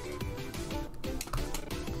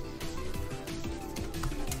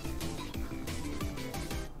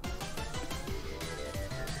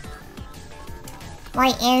 My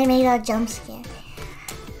anime girl jump scare.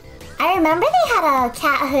 I remember they had a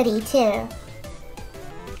cat hoodie too.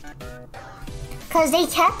 Cause they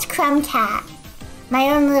kept Crumb Cat, my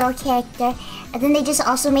own little character, and then they just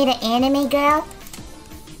also made an anime girl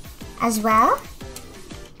as well.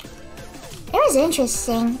 It was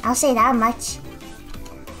interesting, I'll say that much.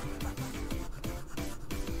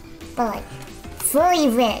 But like, fully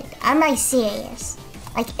rigged, I'm like serious.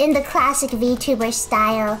 Like in the classic VTuber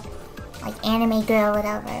style, like anime girl,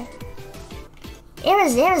 whatever. It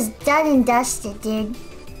was done and dusted, dude.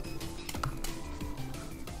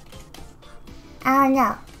 I don't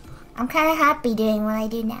know. I'm kind of happy doing what I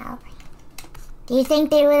do now. Do you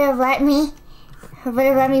think they would have let me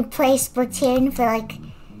play Splatoon for like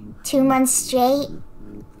 2 months straight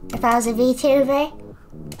if I was a VTuber?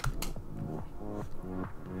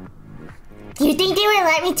 Do you think they would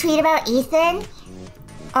let me tweet about Ethan?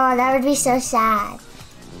 Oh, that would be so sad.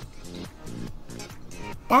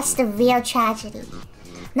 That's the real tragedy.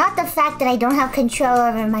 Not the fact that I don't have control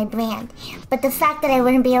over my brand, but the fact that I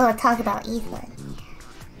wouldn't be able to talk about Ethan.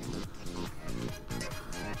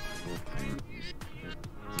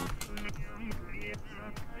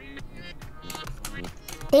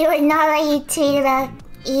 They would not let you tweet about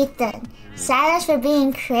Ethan. Silence for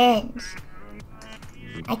being cringe.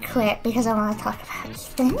 I quit because I want to talk about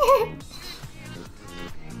Ethan.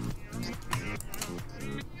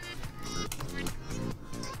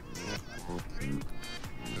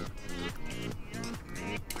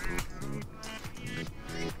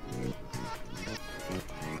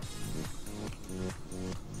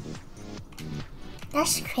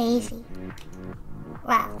 That's crazy.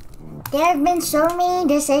 Wow. There have been so many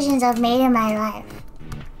decisions I've made in my life.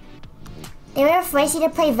 They would force you to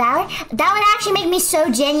play Valorant? That would actually make me so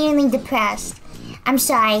genuinely depressed. I'm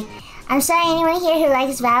sorry. I'm sorry anyone here who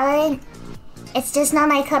likes Valorant. It's just not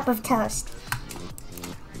my cup of toast.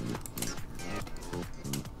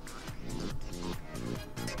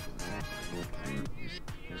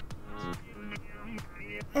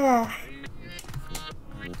 Ugh.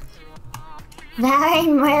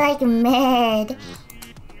 Valorant more like mid.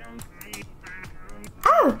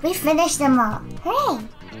 Oh, we finished them all. Hooray!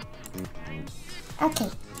 Okay.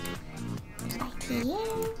 Back to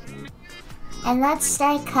you. And let's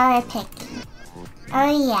start color picking.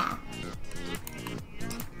 Oh yeah.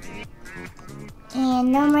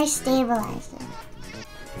 And no more stabilizer.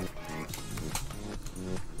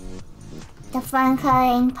 The fun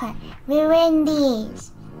coloring part. Ruin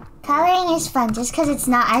these. Coloring is fun just because it's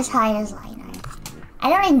not as hard as line art. I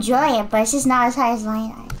don't enjoy it, but it's just not as hard as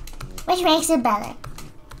line art. Which makes it better.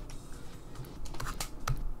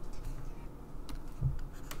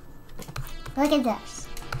 Look at this.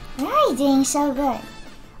 Why are you doing so good?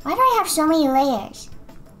 Why do I have so many layers?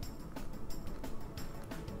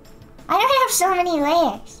 Why do I have so many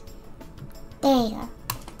layers? There you go.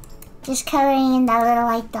 Just coloring in that little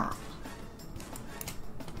white dot.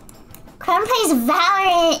 Crumb plays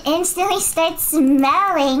Valorant and instantly starts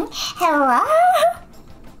smelling. Hello?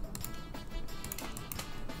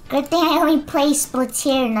 Good thing I only play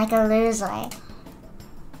Splatoon like a loser.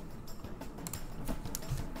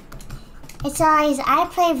 It's always, I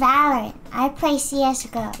play Valorant, I play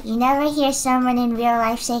CSGO. You never hear someone in real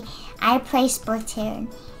life say, I play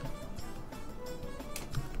Splatoon.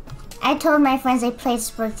 I told my friends I played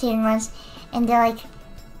Splatoon once, and they're like,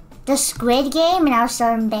 the Squid Game? And I was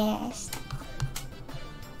so embarrassed.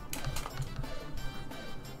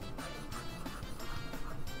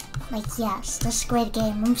 Like, yes, the Squid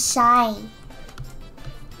Game, I'm sorry.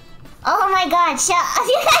 Oh my god, shut up,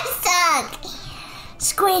 you guys suck!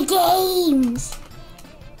 Squid Games!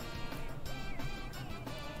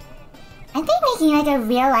 Aren't they making like a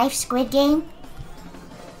real life Squid Game?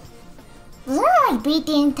 Doesn't that like beat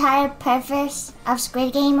the entire purpose of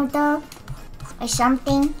Squid Game though? Or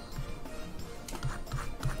something?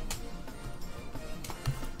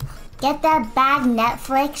 Get that bag,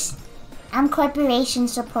 Netflix. I'm corporation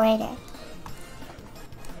supporter.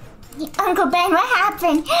 Uncle Ben, what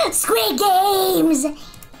happened? Squid Games!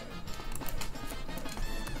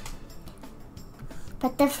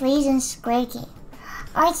 Put the fleas in Squid Game.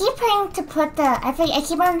 Oh, I keep trying to put the... I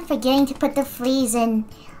keep on forgetting to put the fleas in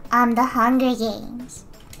the Hunger Games.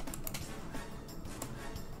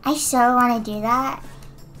 I so want to do that.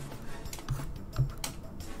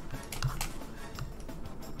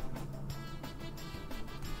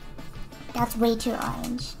 That's way too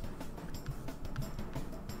orange.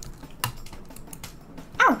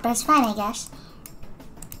 Oh, but it's fine, I guess.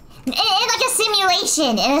 In like a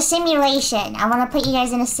simulation, in a simulation. I want to put you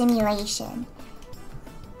guys in a simulation.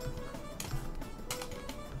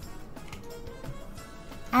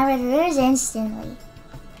 I would lose instantly.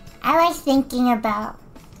 I like thinking about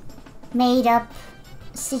made up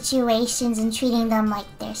situations and treating them like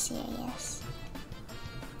they're serious.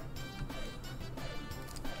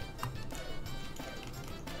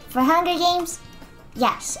 For Hunger Games,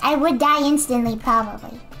 yes, I would die instantly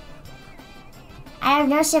probably. I have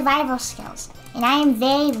no survival skills, and I am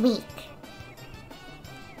very weak.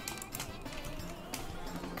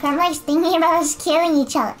 Crumb likes thinking about us killing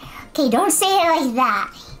each other. Okay, don't say it like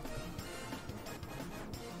that.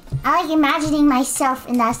 I like imagining myself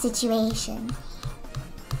in that situation.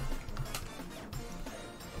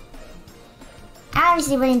 I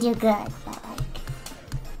obviously wouldn't do good, but like...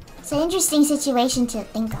 It's an interesting situation to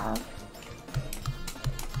think of.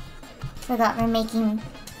 Forgot we're making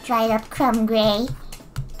dried up crumb gray.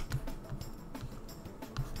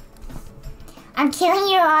 I'm killing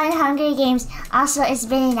you all in Hunger Games. Also, it's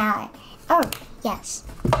been an hour. Oh, yes.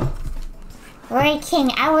 Rory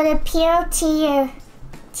King, I would appeal to your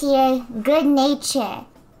to your good nature.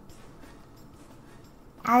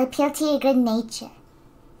 I'll appeal to your good nature.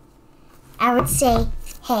 I would say,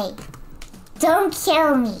 hey, don't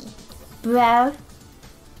kill me, bro.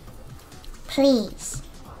 Please.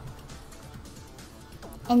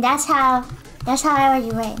 And that's how I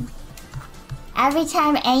would win. Every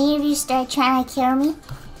time any of you start trying to kill me,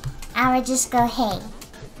 I would just go, hey,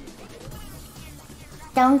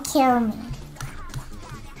 don't kill me.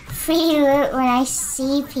 Free loot when I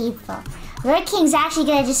see people. Road King's actually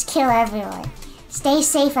gonna just kill everyone. Stay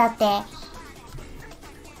safe out there.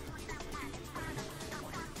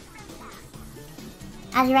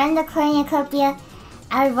 I'd run the cornucopia.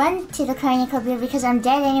 I would run to the cornucopia because I'm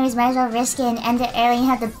dead anyways, might as well risk it and end it early and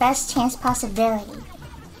have the best chance possibility.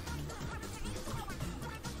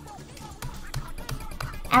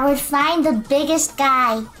 I would find the biggest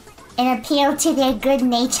guy and appeal to their good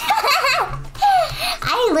nature.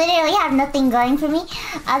 I literally have nothing going for me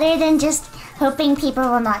other than just hoping people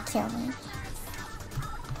will not kill me.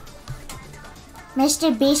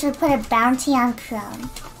 Mr. Beast would put a bounty on Chrome.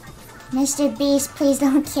 Mr. Beast, please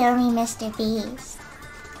don't kill me, Mr. Beast.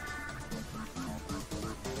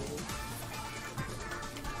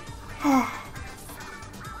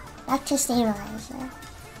 Back to stabilizer.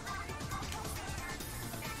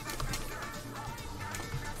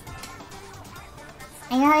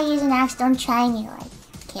 I know how to use an axe, don't try me like.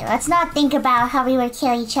 Okay, let's not think about how we would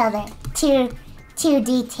kill each other. Too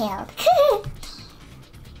detailed.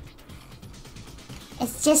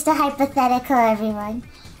 It's just a hypothetical, everyone.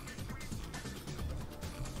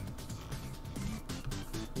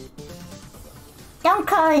 Don't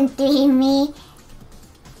call and three me.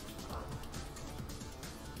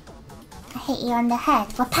 I hit you on the head.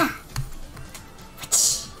 Wapa!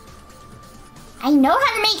 I know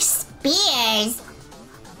how to make spears.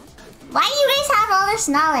 Why do you guys have all this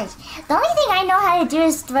knowledge? The only thing I know how to do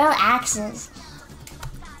is throw axes.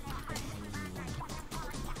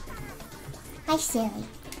 Hi, silly.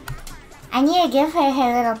 I need to give her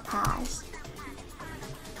her little paws.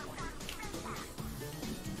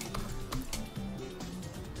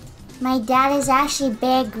 My dad is actually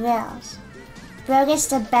Bear Grylls. Bro gets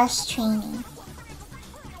the best training.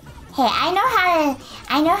 Hey, I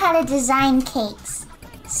know how to design cakes.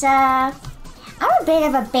 So I'm a bit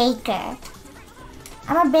of a baker.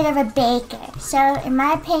 So in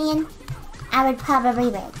my opinion, I would probably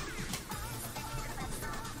win.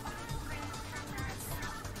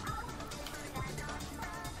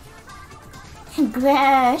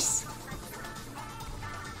 Gross.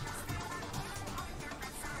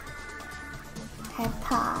 Her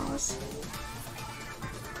paws.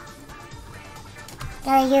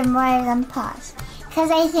 Gotta give more of them paws. Cause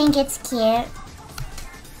I think it's cute.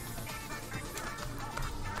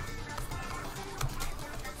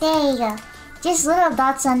 There you go. Just little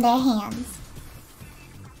dots on their hands.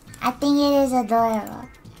 I think it is adorable.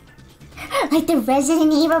 Like the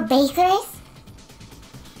Resident Evil bakers?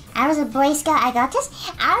 I was a Boy Scout, I got this.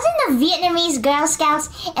 I was in the Vietnamese Girl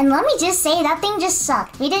Scouts, and let me just say, that thing just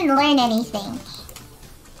sucked. We didn't learn anything.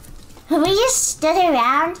 We just stood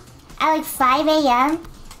around at like 5 a.m.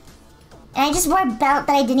 and I just wore a belt that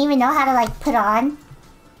I didn't even know how to like put on.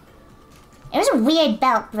 It was a weird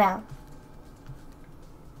belt, bro.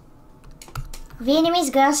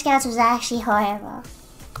 Vietnamese Girl Scouts was actually horrible.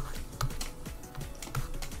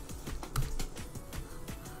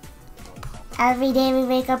 Every day we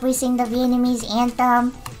wake up, we sing the Vietnamese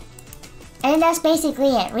anthem. And that's basically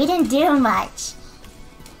it. We didn't do much.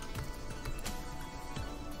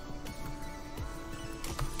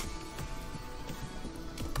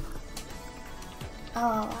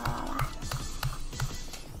 Oh.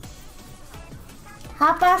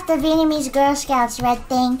 Hop off the Vietnamese Girl Scouts, Red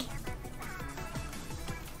Thing.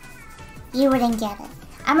 You wouldn't get it.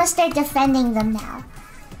 I'm gonna start defending them now.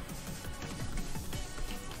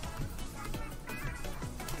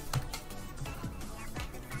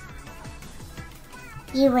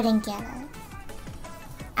 You wouldn't get it.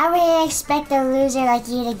 I wouldn't expect a loser like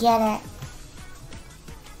you to get it.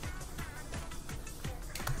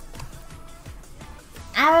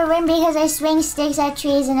 I would win because I swing sticks at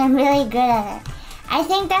trees and I'm really good at it. I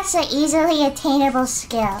think that's an easily attainable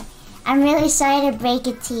skill. I'm really sorry to break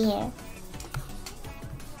it to you.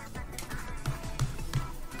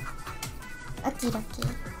 Okie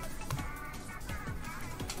dokie.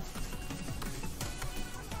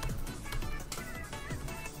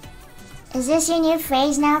 Is this your new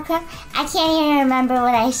phrase now, Crumb? I can't even remember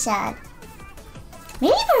what I said.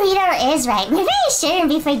 Maybe Burrito is right. Maybe I shouldn't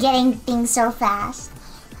be forgetting things so fast.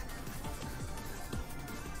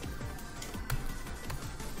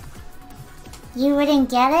 You wouldn't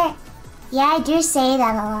get it? Yeah, I do say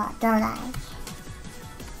that a lot, don't I?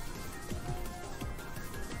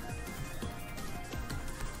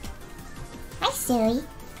 Hi, Siri.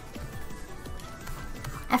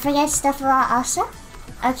 I forget stuff a lot also?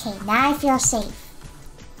 Okay, now I feel safe.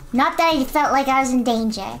 Not that I felt like I was in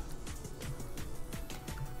danger.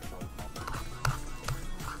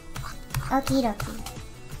 Okie dokie.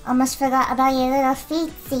 Almost forgot about your little feet,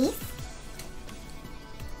 thief.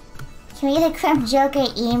 Can we get a Crumb Joker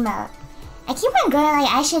emote? I keep on going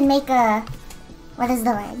like I should make a... What is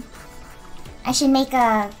the word? I should make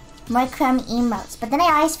a more Crumb emotes, but then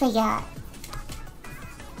I always forget.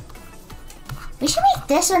 We should make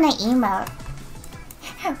this one an emote.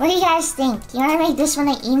 What do you guys think? You wanna make this one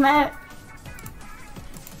an emote?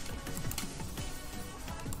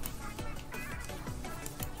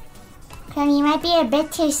 Crumb, you might be a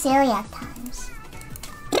bit too silly at times.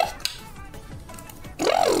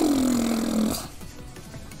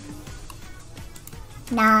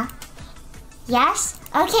 Nah. Yes?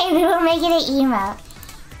 Okay, we will make it an emote.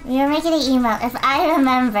 We will make it an emote if I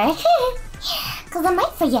remember. Because I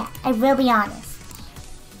might forget, I will be honest.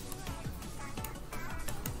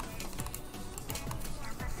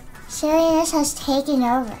 Silliness has taken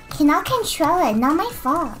over. Cannot control it, not my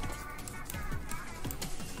fault.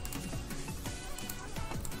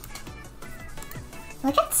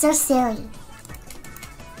 Look, it's so silly.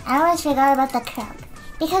 I always forgot about the Crumb.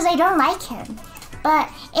 Because I don't like him. But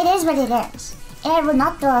it is what it is. And I will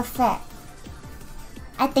not throw a fit.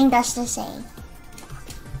 I think that's the same.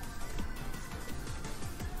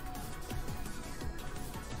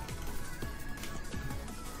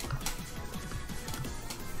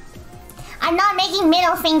 I'm not making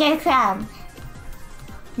middle finger Crumb.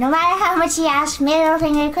 No matter how much you ask, middle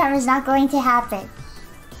finger Crumb is not going to happen.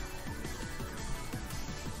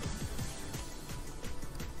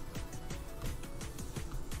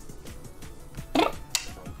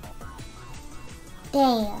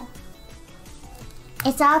 There you go.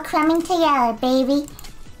 It's all crumbing together, baby.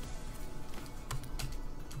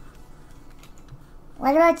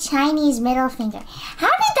 What about Chinese middle finger? How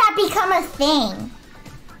did that become a thing?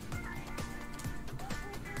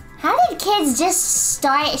 How did kids just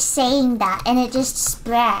start saying that and it just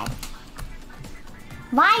spread?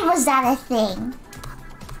 Why was that a thing?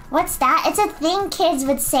 What's that? It's a thing kids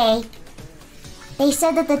would say. They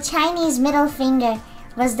said that the Chinese middle finger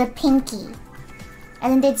was the pinky.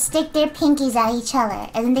 And then they'd stick their pinkies at each other.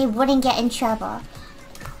 And then they wouldn't get in trouble.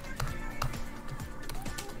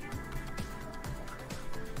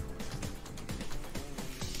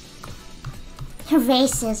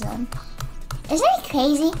 Racism. Isn't it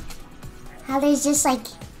crazy? How there's just like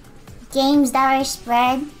games that are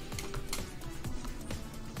spread.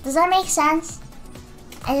 Does that make sense?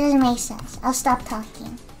 It doesn't make sense. I'll stop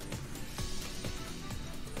talking.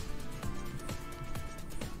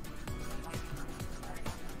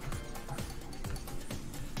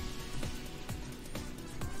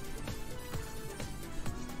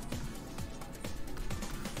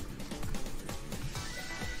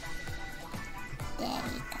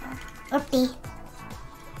 Whoopie.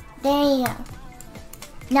 There you go.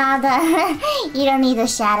 Nah, you don't need the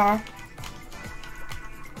shadow.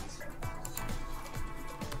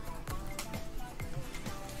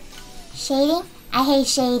 Shading? I hate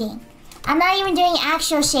shading. I'm not even doing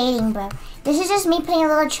actual shading, bro. This is just me putting a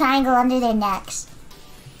little triangle under their necks.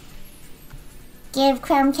 Give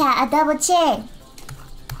Crumb Cat a double chin.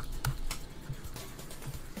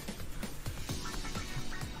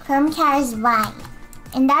 Crumb Cat is white.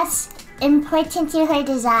 And that's important to her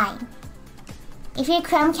design. If your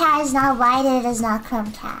Crumb Cat is not white, it is not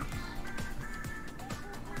Crumb Cat.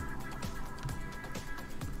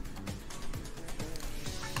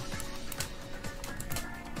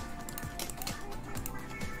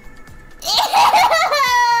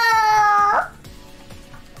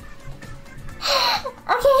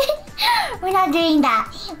 Okay, we're not doing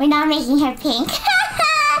that. We're not making her pink.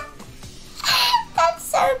 That's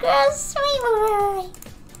so gross. Wait.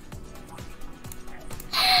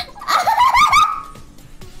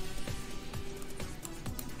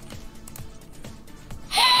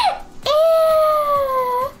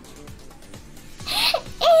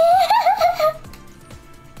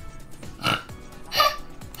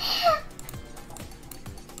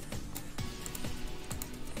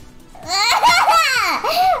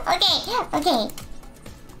 Okay.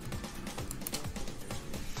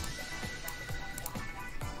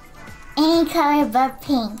 Any color but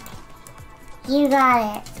pink. You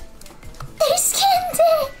got it. Their skin's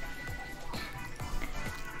it.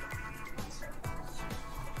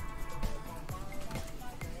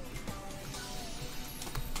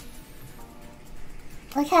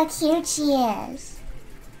 Look how cute she is.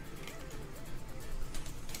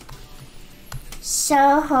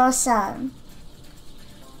 So wholesome.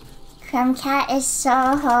 Crumb Cat is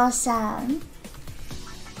so wholesome.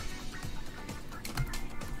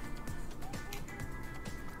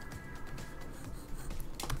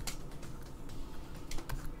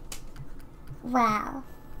 Wow.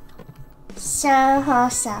 So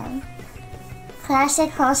wholesome. Classic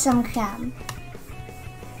wholesome crumb.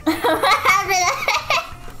 What happened?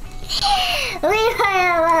 Leave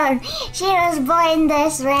her alone. She was born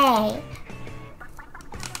this way.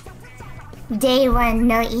 Day 1,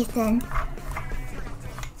 no Ethan.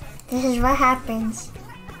 This is what happens.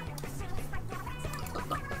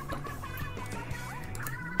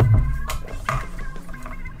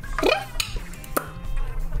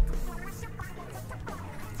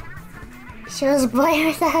 She was born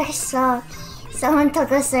without her soul. Someone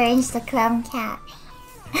took a syringe to Crumb Cat.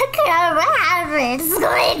 Crumb, what happened?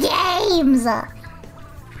 Squid Games!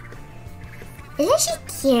 Isn't she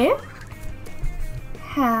cute?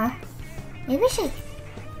 Huh. Maybe she...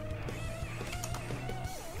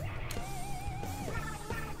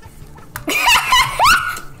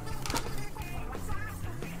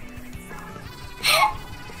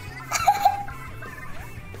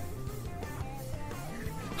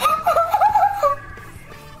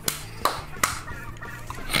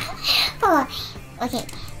 Oh, okay.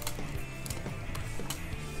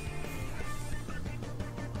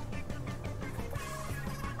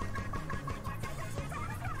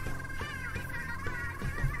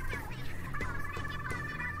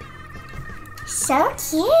 So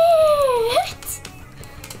cute!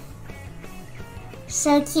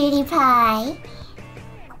 So cutie pie.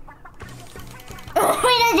 We're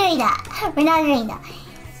not doing that. We're not doing that.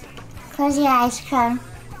 Close your eyes, Crumb.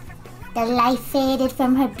 The light faded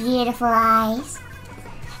from her beautiful eyes.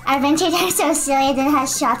 Our adventure is so silly that it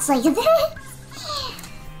has shots like this.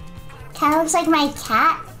 Kinda looks like my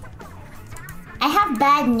cat. I have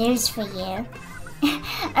bad news for you.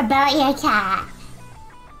 About your cat.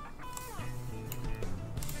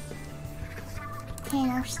 Okay,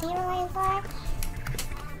 now stabilize that.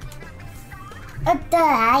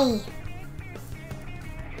 Aray!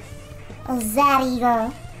 Oh, there we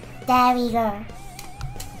go. There we go.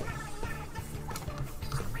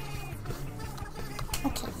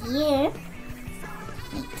 Okay, you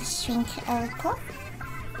need to shrink a little.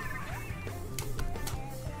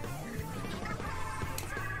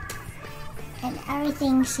 And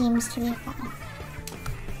everything seems to be fine.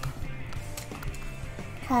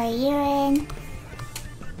 Color urine.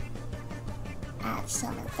 Add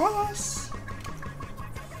some of this.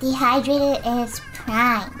 Dehydrated in its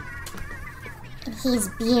prime. And he's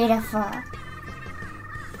beautiful.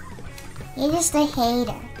 You're just a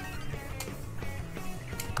hater.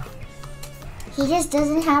 He just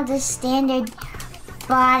doesn't have the standard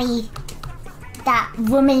body that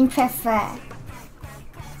women prefer.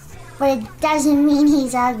 But it doesn't mean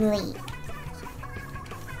he's ugly.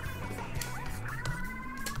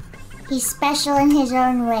 He's special in his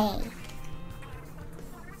own way.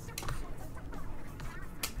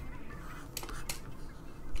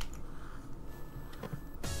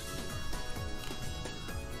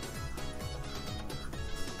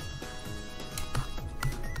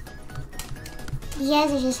 You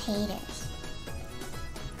guys are just haters.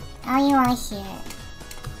 I don't even want to hear it.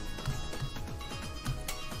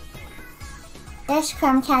 This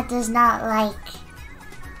Crumb Cat does not like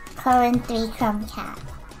Cohen 3 Crumb Cat.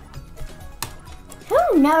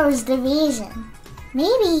 Who knows the reason?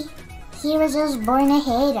 Maybe he was just born a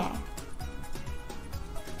hater.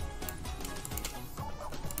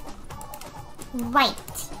 White.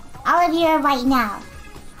 All of you are white now.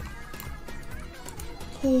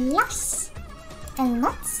 Plus. And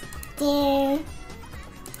let's do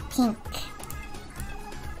pink.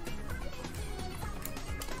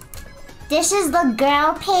 This is the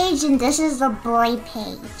girl page and this is the boy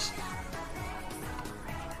page.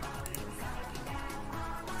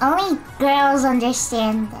 Only girls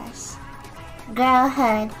understand this.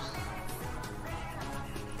 Girlhood.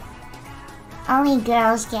 Only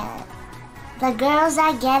girls get it. The girls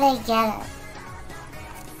that get it.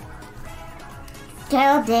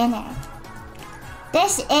 Girl dinner.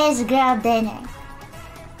 This is girl dinner.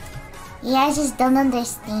 You guys just don't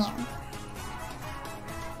understand.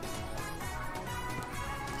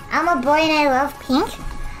 I'm a boy and I love pink?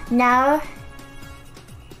 No.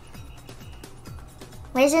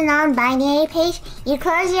 Where's the non-binary page? You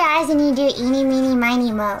close your eyes and you do eeny, meeny,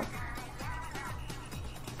 miny, mo.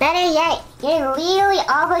 Better yet, you're legally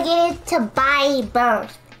obligated to buy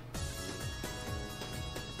both.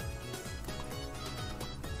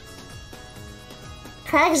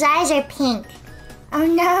 Krug's eyes are pink. Oh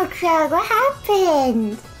no, Krug, what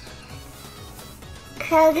happened?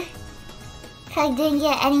 Krug didn't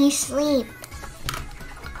get any sleep.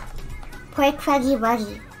 Poor Kruggy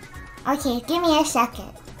Wuggy. Okay, give me a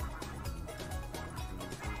second.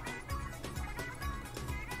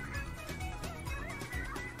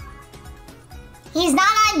 He's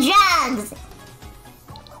not on drugs!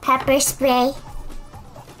 Pepper spray.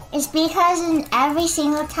 It's because in every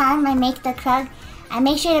single time I make the Krug, I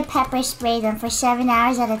make sure to pepper spray them for 7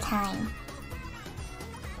 hours at a time.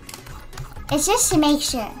 It's just to make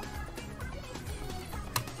sure.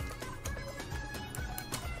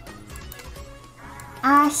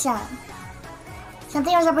 Awesome.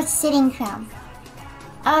 Something was up with Sitting Crumb.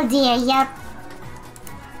 Oh dear, yep.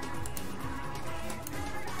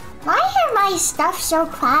 Why are my stuff so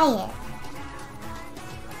quiet?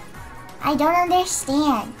 I don't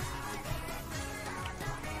understand.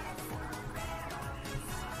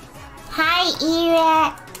 Hi,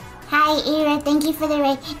 Ira. Hi, Ira. Thank you for the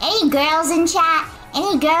raid. Any girls in chat?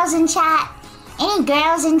 Any girls in chat? Any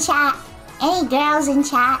girls in chat? Any girls in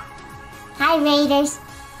chat? Hi, raiders.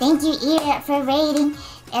 Thank you, Ira, for raiding.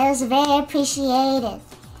 It was very appreciated.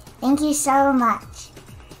 Thank you so much.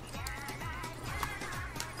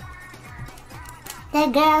 The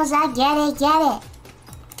girls, I get it, get it.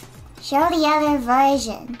 Show the other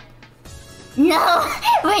version. No,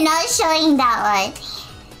 we're not showing that one.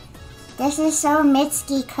 This is so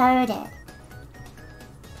Mitsuki coded.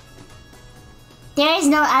 There is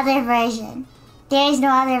no other version. There is no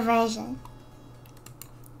other version.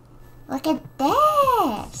 Look at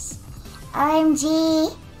this.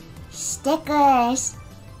 OMG. Stickers.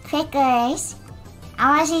 Crickers. I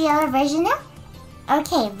want to see the other version now?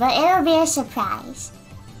 Okay, but it'll be a surprise.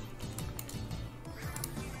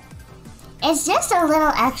 It's just a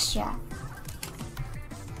little extra.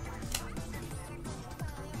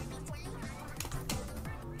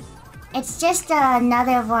 It's just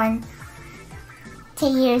another one to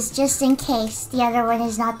use just in case the other one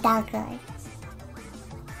is not that good.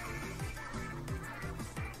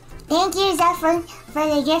 Thank you, Zephon, for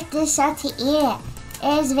the gift of sub to Ira.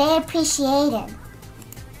 It is very appreciated.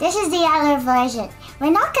 This is the other version.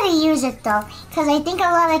 We're not going to use it though, because I think a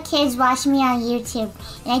lot of kids watch me on YouTube,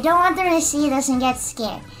 and I don't want them to see this and get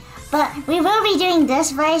scared. But we will be doing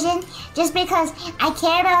this version, just because I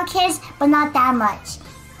care about kids, but not that much.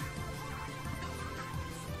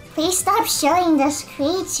 Please stop showing this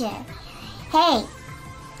creature. Hey,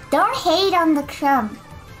 don't hate on the crumb.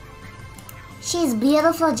 She's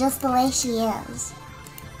beautiful just the way she is.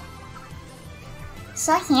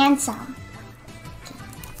 So handsome.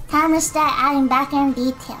 Time to start adding background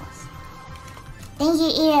details. Thank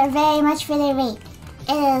you, Ira, very much for the rate.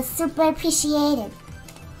 It is super appreciated.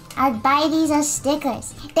 I'd buy these as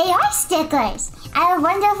stickers. They are stickers! I have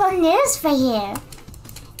wonderful news for you.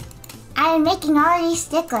 I am making all of these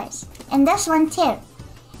stickers. And this one too.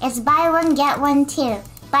 It's buy one, get one too.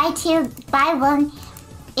 Buy two, buy one.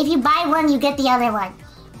 If you buy one, you get the other one.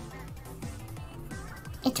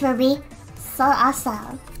 It will be so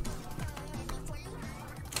awesome.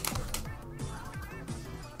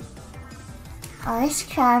 Oh, this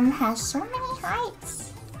crumb has so many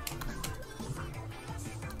heights.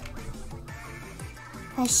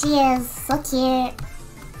 Oh, she is so cute.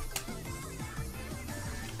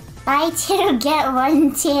 Buy two, get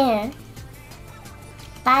one too.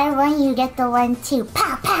 Buy one, you get the one too.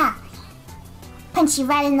 Pow, pow! Punch you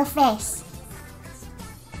right in the face.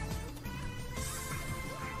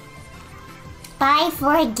 Buy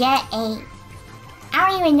 4, get 8. I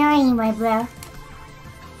don't even know anymore, bro.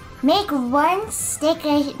 Make one of the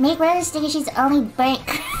sticker sheets only burnt.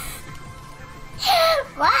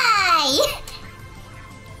 Why?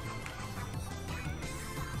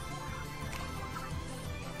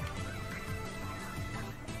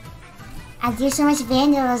 I do so much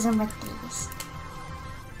vandalism with these.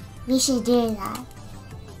 We should do that.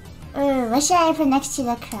 Ooh, what should I put next to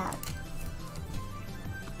the crowd?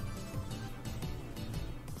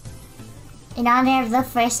 In honor of the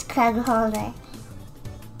first Krug holder.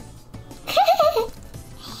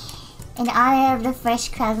 In honor of the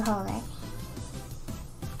first Krug holder.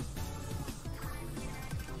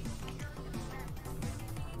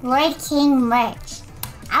 Lord King merch.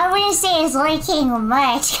 I wouldn't say it's Lord King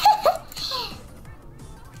merch.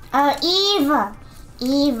 Oh, Eva.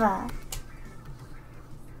 Eva.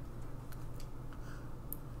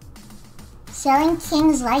 Selling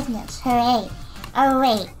King's likeness. Hooray. Oh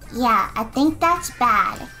wait, yeah, I think that's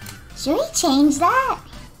bad. Should we change that?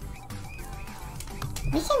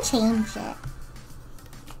 We can change it.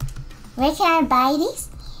 Where can I buy these?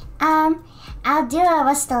 I'll do a,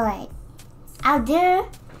 what's the word? I'll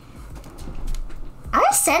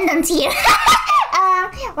just send them to you.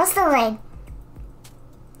 What's the word?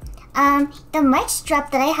 The merch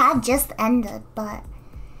drop that I had just ended, but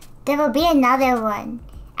there will be another one.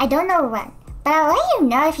 I don't know when, but I'll let you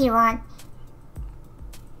know if you want.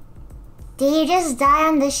 Did you just die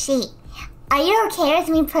on the sheet? Are you okay with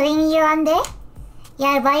me putting you on there? Yeah,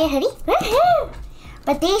 I bought your hoodie. Woohoo!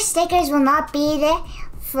 But these stickers will not be there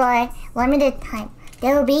for limited time.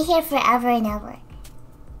 They will be here forever and ever.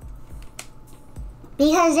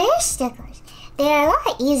 Because they're stickers. They're a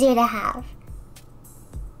lot easier to have.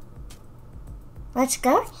 Let's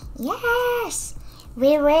go. Yes!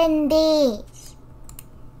 We win these.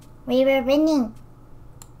 We were winning.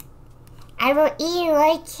 I will eat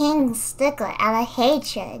like King Stickler out of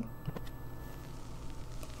hatred.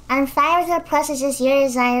 I'm fine with it, plus it's just your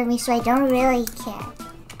design of me, so I don't really care.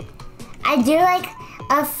 I do like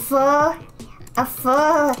a full,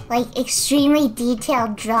 like extremely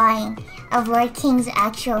detailed drawing of Lord King's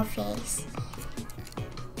actual face.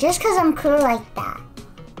 Just cause I'm cool like that.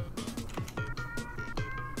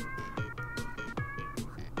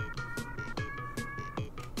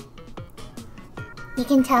 You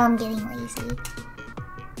can tell I'm getting lazy.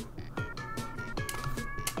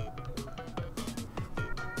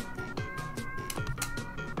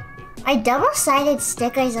 Are double-sided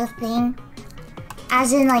stickers a thing?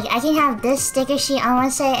 As in, like, I can have this sticker sheet on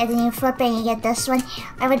one side and then you flip it and you get this one.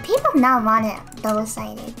 Or would people not want it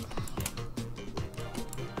double-sided?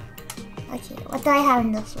 Okay, what do I have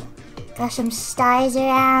in this one? Got some stars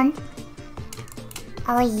around.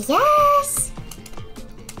 Oh, yes!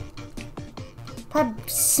 Put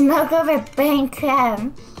smoke over burnt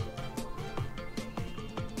crumb.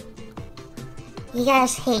 You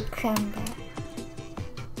guys hate crumb, though.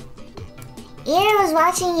 Ira was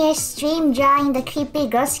watching your stream drawing the creepy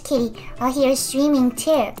ghost kitty while he was streaming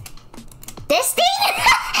too. This thing?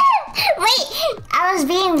 Wait, I was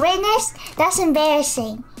being witnessed? That's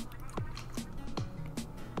embarrassing.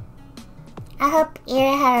 I hope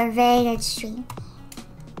Ira had a very good stream.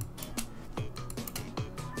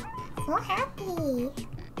 So happy.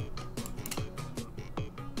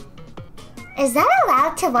 Is that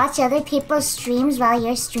allowed to watch other people's streams while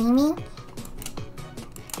you're streaming?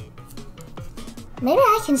 Maybe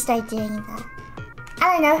I can start doing that.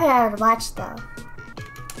 I don't know who I would watch though.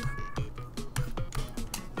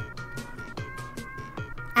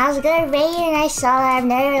 I was gonna rate you and I saw that I've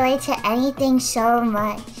never related to anything so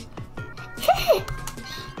much.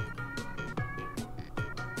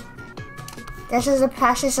 This is the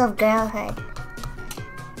process of girlhood.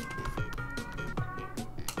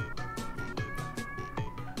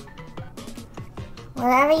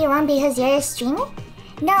 Whatever you want because you're a streamer?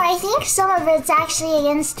 No, I think some of it's actually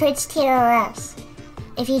against Twitch TOS.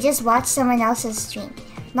 If you just watch someone else's stream.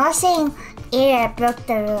 Not saying Ira broke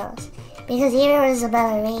the rules. Because Ira was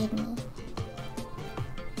about to raid me.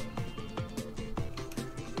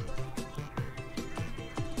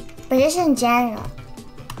 But just in general.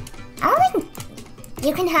 I don't think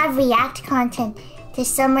you can have react content to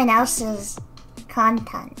someone else's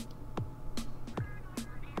content.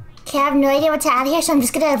 Okay, I have no idea what to add here, so I'm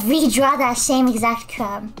just gonna redraw that same exact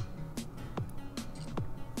crumb.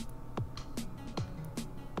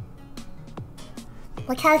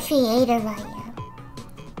 Look how creative I am.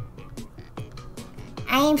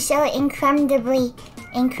 I am so incredibly,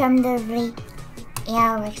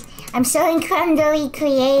 yeah, it works. I'm so incredibly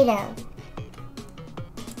creative.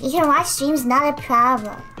 You can watch streams, not a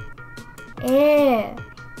problem. Ew,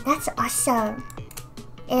 that's awesome.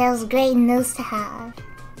 It was great news to have.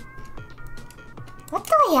 What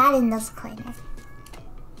do I add in this corner?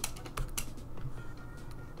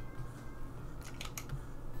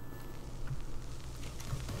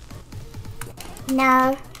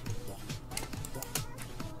 No.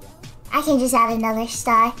 I can just add another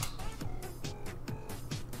star.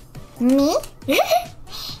 Me? Here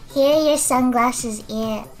are your sunglasses,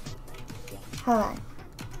 Ira. Hold on.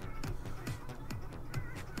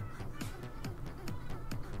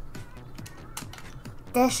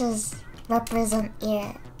 This is represent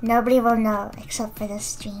Ira. Nobody will know except for the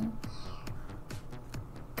stream.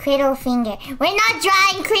 Cradle finger. We're not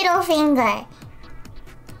drawing cradle finger.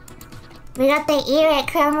 We got the Ira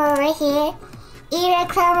crumb over here. Ira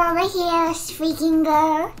crumb over here. Let's freaking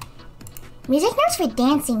go. Music notes for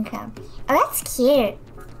dancing crumb. Oh, that's cute.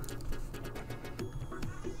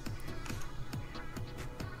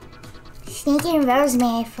 Sneak in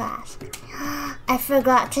rosemary flask. I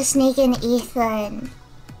forgot to sneak in Ethan.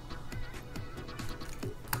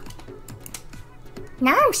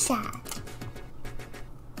 Now I'm sad.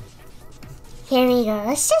 Here we go.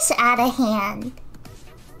 Let's just add a hand.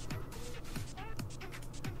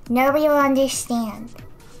 Nobody will understand.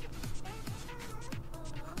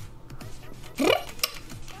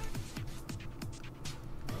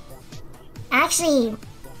 Actually,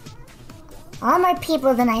 a lot more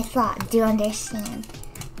people than I thought do understand.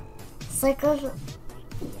 Slickleton's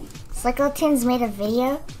made a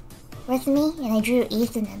video with me, and I drew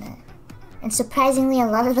Ethan in it. And surprisingly, a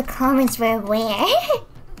lot of the comments were aware.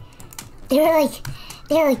 they were like,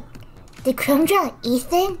 did Crumb draw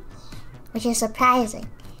Ethan? Which is surprising.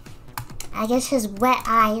 I guess his wet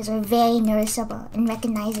eyes are very noticeable and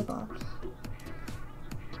recognizable.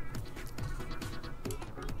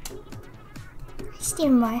 Let's do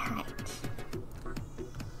more hearts.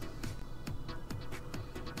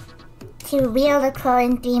 To wield a crow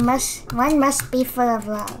in 3, one must be full of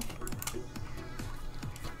love.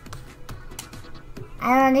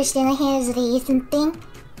 I don't understand the hand. Is it the Ethan thing?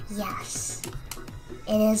 Yes.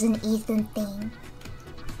 It is an Ethan thing.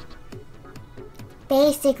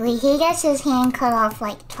 Basically, he gets his hand cut off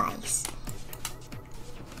like twice.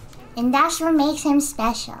 And that's what makes him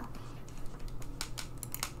special.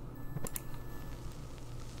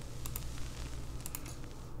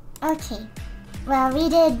 Okay. Well, we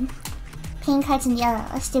did pink hearts and yellow.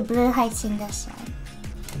 Let's do blue hearts in this one.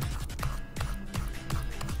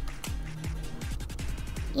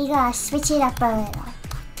 You gotta switch it up a little.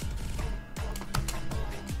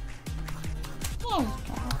 There we go.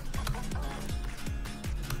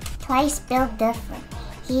 Twice built different.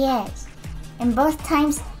 He is. And both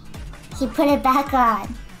times he put it back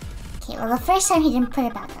on. Okay, well the first time he didn't put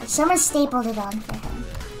it back on. Someone stapled it on for him.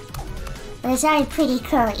 But it's already pretty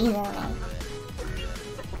cool either way.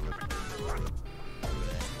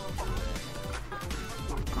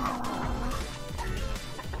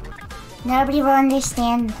 Nobody will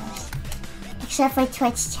understand this. Except for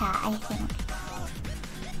Twitch chat, I think.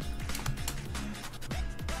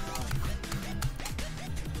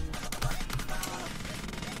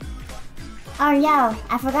 Oh no,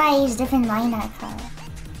 I forgot I used different line art color.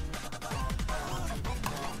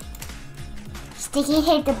 Sticky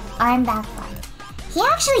hit the arm back on. He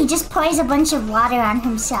actually just pours a bunch of water on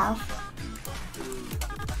himself.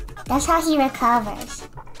 That's how he recovers.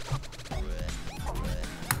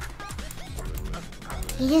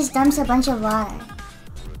 He just dumps a bunch of water.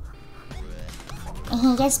 And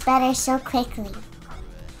he gets better so quickly.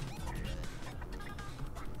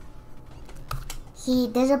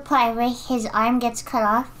 There's a part where his arm gets cut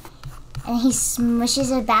off and he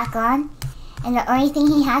smushes it back on, and the only thing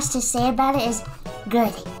he has to say about it is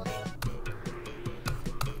good.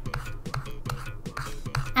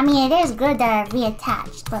 I mean, it is good that it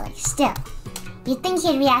reattached, but like still, you'd think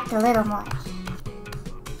he'd react a little more.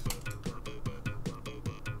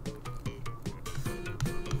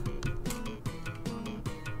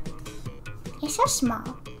 You're so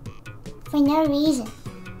small. For no reason.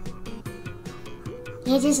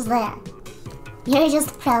 You're just there. You're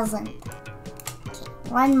just present. Okay,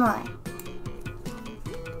 one more.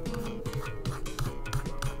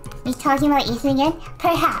 We talking about Ethan again?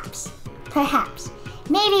 Perhaps. Perhaps.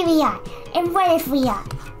 Maybe we are. And what if we are?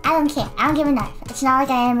 I don't care. I don't give a knife. It's not like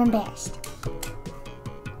I am embarrassed.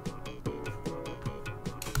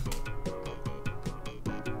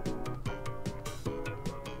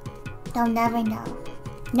 They'll never know.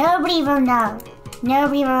 Nobody will know.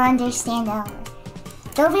 Nobody will understand ever.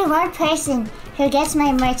 There'll be one person who gets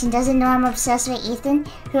my merch and doesn't know I'm obsessed with Ethan,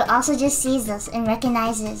 who also just sees this and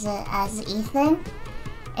recognizes it as Ethan.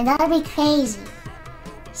 And that'll be crazy.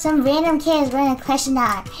 Some random kid is wearing a question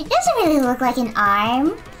arm. It doesn't really look like an arm.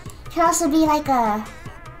 It could also be like a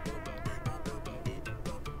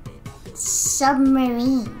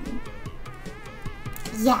submarine.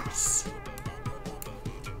 Yes.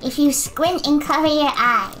 If you squint and cover your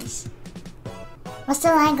eyes. What's the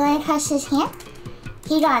line going across his hand?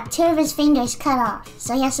 He got 2 of his fingers cut off,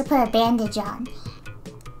 so he has to put a bandage on.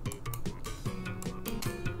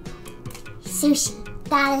 Sushi.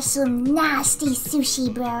 That is some nasty sushi,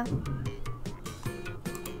 bro.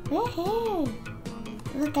 Woohoo!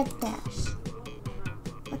 Look at this.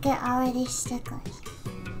 Look at all of these stickers.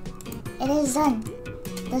 It is done.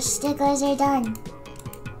 The stickers are done.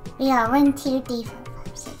 We got 1, 2, 3, 4,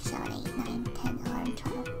 5, 6, 7, 8, 9, 10, 11,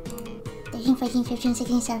 12, 13, 14, 15,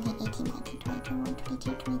 16, 17, 18, 19, 20, 21,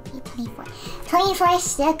 22, 23, 24. 24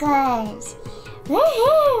 stickers!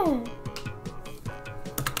 Woohoo!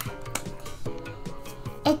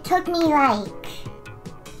 It took me like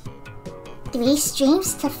 3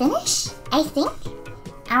 streams to finish, I think.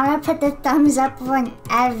 I'm gonna put the thumbs up one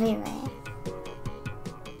everywhere.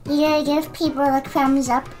 You gotta give people the thumbs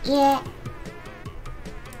up, yeah.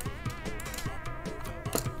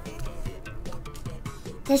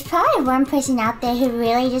 There's probably one person out there who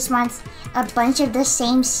really just wants a bunch of the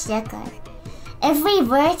same sticker. If we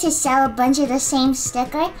were to sell a bunch of the same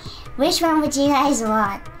sticker, which one would you guys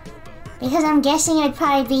want? Because I'm guessing it would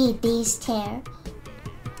probably be these two.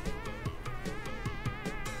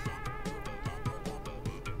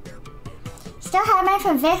 Still have mine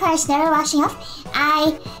from Vidcar's never washing off.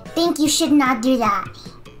 I think you should not do that.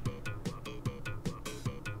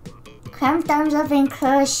 Crumb thumbs up and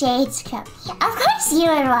curl shades crumb. Of course you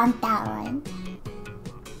would want that one.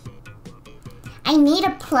 I need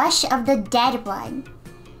a plush of the dead one.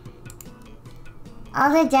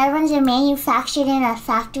 All the dead ones are manufactured in a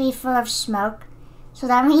factory full of smoke. So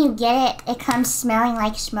that when you get it, it comes smelling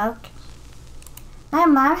like smoke. My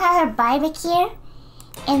mom had a barbecue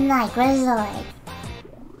and like, what is it like?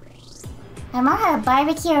 My mom had a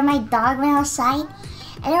barbecue and my dog went outside.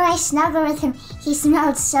 And when I snuggled with him, he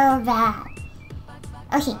smelled so bad.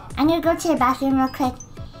 Okay, I'm gonna go to the bathroom real quick.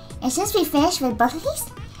 And since we finished with both of these,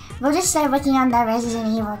 we'll just start working on the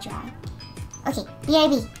Resident Evil drawing. Okay,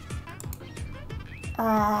 BRB.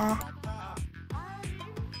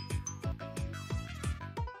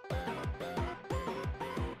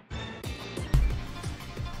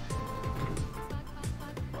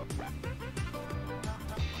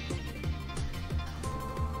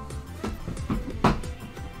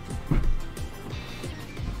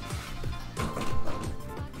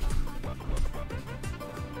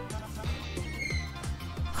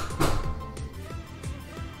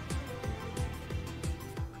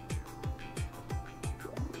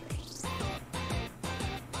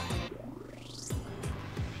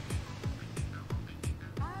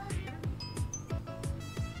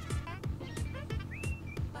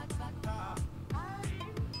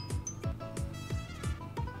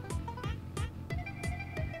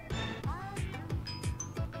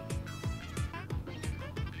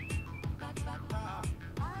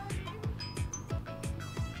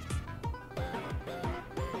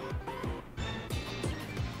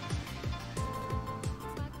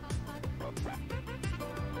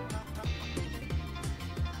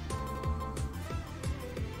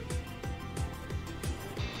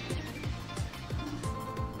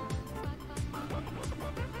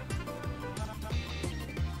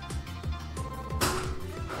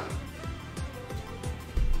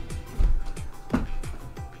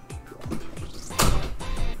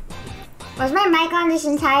 Was my mic on this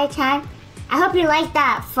entire time? I hope you like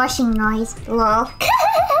that flushing noise. Lol.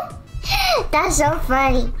 That's so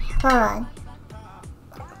funny. Hold on.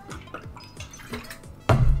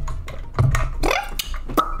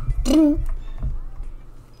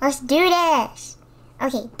 Let's do this.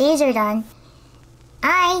 Okay, these are done.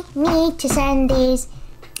 I need to send these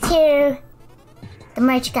to the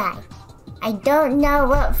merch guy. I don't know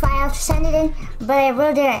what file to send it in, but I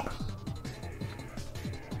will do it.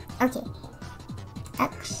 Okay.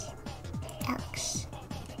 X.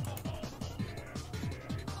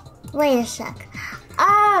 Wait a sec.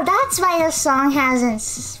 Oh, that's why the song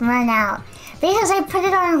hasn't run out. Because I put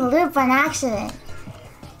it on loop on accident.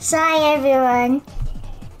 Sorry, everyone.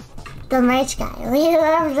 The merch guy. We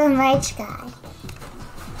love the merch guy.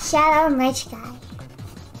 Shout out merch guy.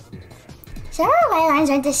 Some of the white lines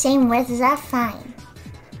aren't the same width. Is that fine?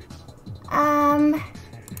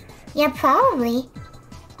 Yeah, probably.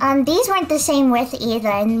 These weren't the same width either,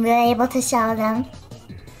 and we were able to sell them.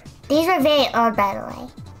 These were very old, by the way.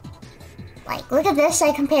 Like, look at this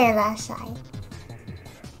side compared to that side.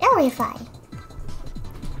 It'll be fine.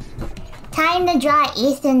 Time to draw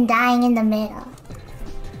Ethan dying in the middle.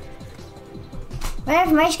 What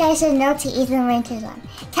if merch guy said no to Ethan Winter's arm?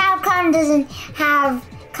 Capcom doesn't have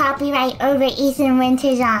copyright over Ethan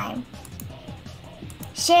Winter's arm.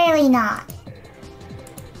 Surely not.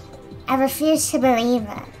 I refuse to believe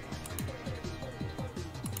it.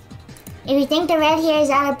 If you think the red here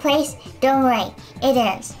is out of place, don't worry, it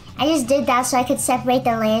is. I just did that so I could separate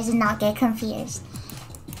the layers and not get confused.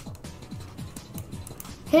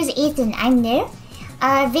 Who's Ethan? I'm new?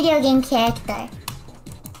 Video game character.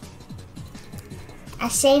 I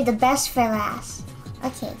saved the best for last.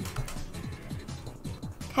 Okay.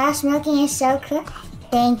 Cow smoking is so cool.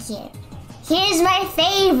 Thank you. Here's my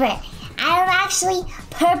favorite. I'm actually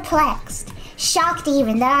perplexed, shocked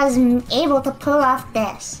even that I was able to pull off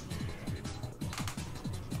this.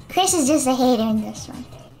 Chris is just a hater in this one.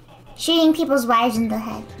 Shooting people's wives in the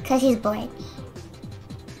head, cause he's bored.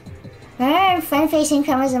 Remember front-facing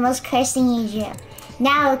crumb was the most cursed thing you drew.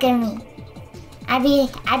 Now look at me. I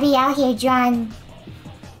be out here drawing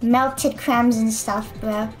melted crumbs and stuff,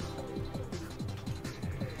 bro.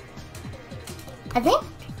 I think,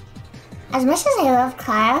 as much as I love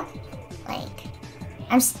Kyle, like,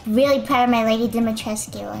 really proud of my Lady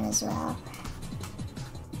Dimitrescu one as well.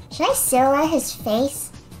 Should I silhouette his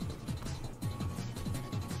face?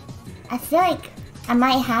 I feel like I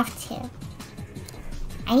might have to.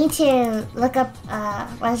 I need to look up,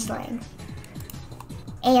 what's the word?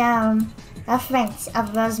 A reference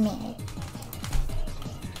of Rosemary.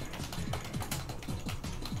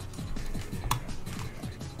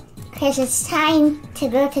 Chris, it's time to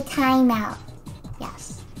go to timeout.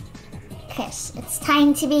 Yes. Chris, it's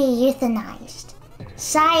time to be euthanized.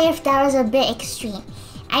 Sorry if that was a bit extreme.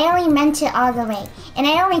 I only meant it all the way. And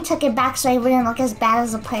I only took it back so I wouldn't look as bad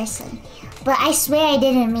as a person. But I swear I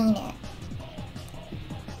didn't mean it.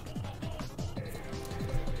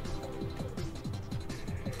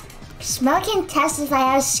 Smoke can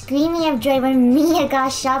testify I was screaming of joy when Mia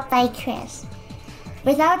got shot by Chris.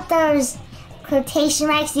 Without those quotation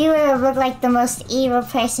marks, you would have looked like the most evil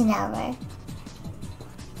person ever.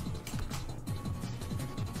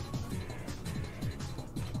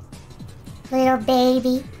 Little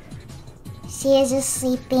baby. She is just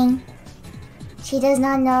sleeping. She does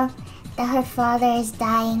not know that her father is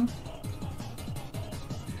dying.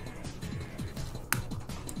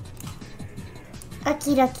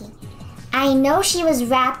 Okie dokie. I know she was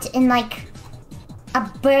wrapped in like a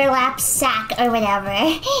burlap sack or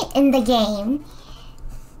whatever in the game.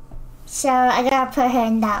 So I gotta put her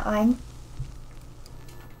in that one.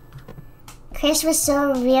 Chris was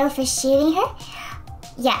so real for shooting her?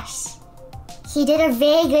 Yes. He did a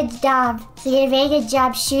very good job. He did a very good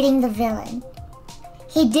job shooting the villain.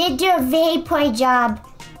 He did do a very poor job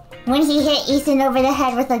when he hit Ethan over the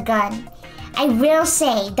head with a gun. I will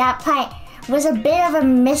say that part was a bit of a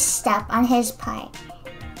misstep on his part.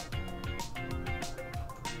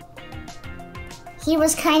 He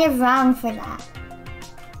was kind of wrong for that.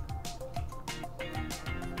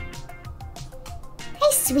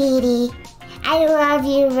 Hey, sweetie. I love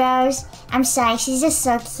you, Rose. I'm sorry, she's just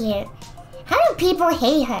so cute. How do people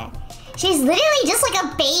hate her? She's literally just like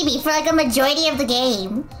a baby for like a majority of the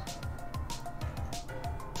game.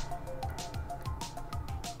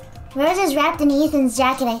 Rose is wrapped in Ethan's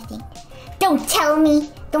jacket, I think. Don't tell me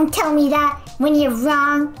that when you're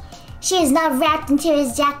wrong. She is not wrapped into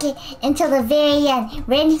his jacket until the very end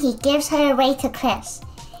when he gives her away to Chris.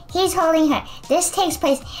 He's holding her. This takes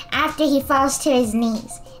place after he falls to his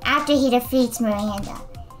knees, after he defeats Miranda.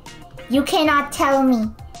 You cannot tell me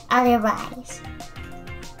otherwise.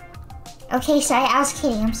 Okay, sorry, I was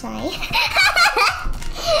kidding, I'm sorry.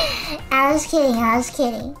 I was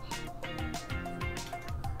kidding.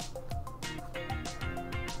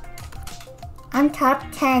 I'm top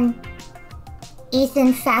 10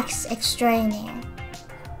 Ethan facts extraordinaire.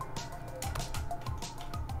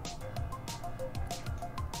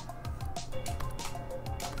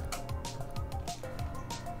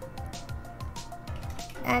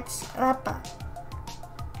 That's Rappa.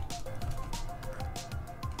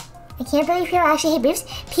 I can't believe people actually hate Boobs.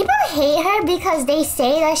 People hate her because they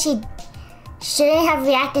say that she shouldn't have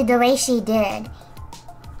reacted the way she did.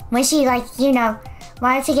 When she, like, you know,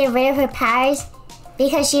 wanted to get rid of her powers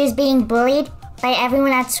because she was being bullied by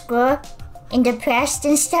everyone at school and depressed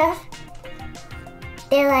and stuff.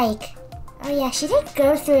 They're like, oh yeah, she didn't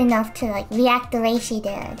go through enough to like react the way she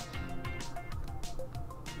did.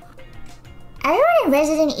 Everyone in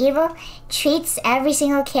Resident Evil treats every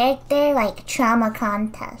single character like trauma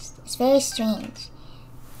contest. It's very strange.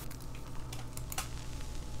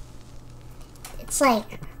 It's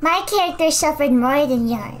like, my character suffered more than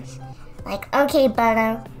yours. Like, okay,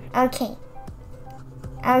 Boto, okay.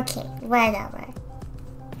 Okay, whatever.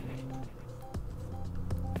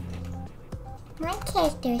 My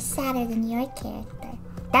character is sadder than your character.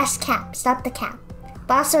 That's cap. Stop the cap.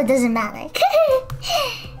 But also, it doesn't matter.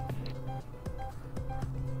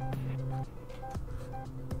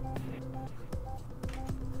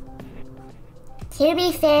 To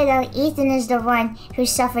be fair though, Ethan is the one who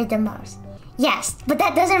suffered the most. Yes, but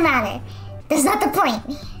that doesn't matter. That's not the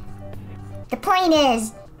point. The point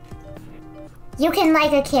is, you can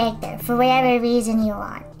like a character for whatever reason you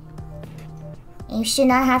want. And you should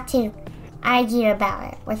not have to argue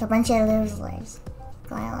about it with a bunch of losers.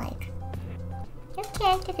 Going like, your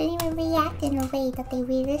character didn't even react in a way that they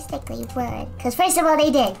realistically would. Because first of all,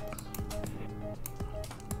 they did.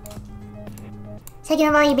 Second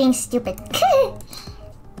of all, you're being stupid.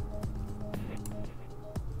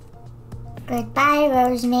 Goodbye,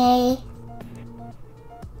 Rosemary.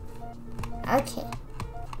 Okay.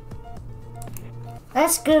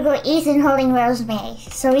 Let's Google Ethan holding Rosemary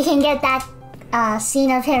so we can get that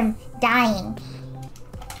scene of him dying.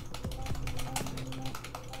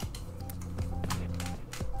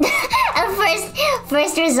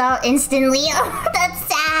 First result instantly. Oh, that's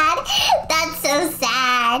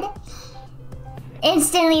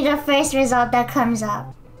Instantly the first result that comes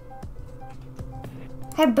up.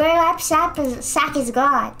 Her burlap sack is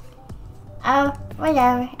gone. Oh,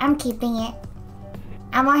 whatever. I'm keeping it.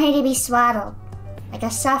 I want her to be swaddled. Like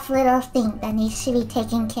a soft little thing that needs to be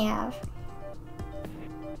taken care of.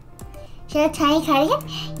 She had a tiny cardigan?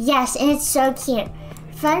 Yes, and it's so cute.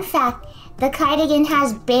 Fun fact, the cardigan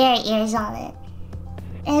has bear ears on it.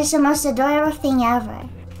 And it's the most adorable thing ever.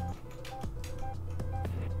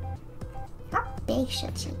 How big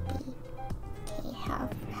should she be? Okay,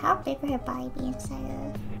 how big would her body be inside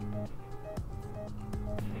of?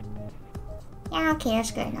 Yeah, okay,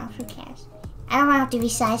 that's good enough. Who cares? I don't want to have to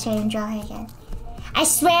resize her and draw her again. I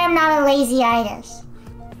swear I'm not a lazy artist.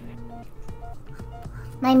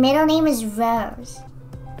 My middle name is Rose.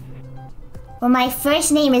 Well, my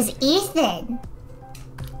first name is Ethan.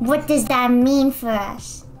 What does that mean for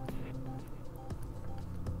us?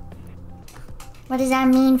 What does that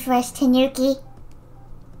mean for us, Tanuki?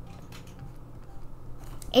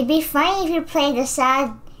 It'd be funny if you played the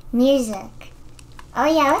sad music. Oh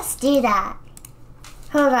yeah, let's do that.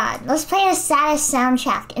 Hold on, let's play the saddest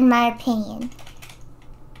soundtrack, in my opinion.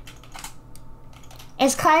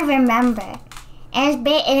 It's called Remember. And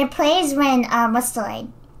it plays when, what's the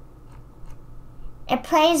line? It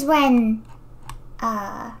plays when,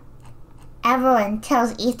 Evelyn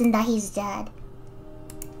tells Ethan that he's dead.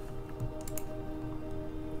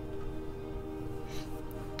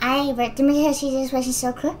 Because she's expressing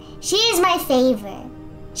so cool. She is my favorite.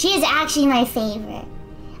 She is actually my favorite.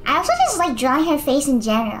 I also just like drawing her face in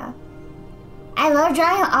general. I love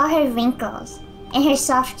drawing all her wrinkles and her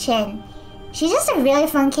soft chin. She's just a really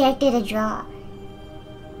fun character to draw.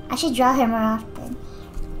 I should draw her more often.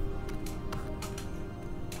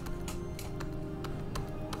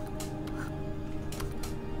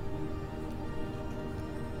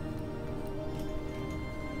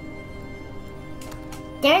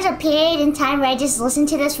 There's a period in time where I just listened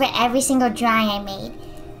to this for every single drawing I made.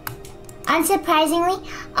 Unsurprisingly,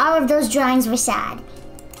 all of those drawings were sad.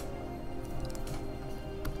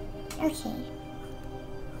 Okay.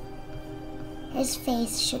 His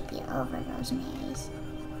face should be over Rosemary's.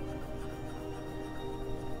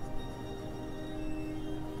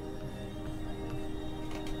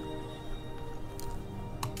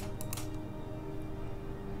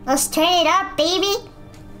 Let's turn it up, baby!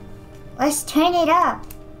 Let's turn it up.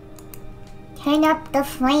 Turn up the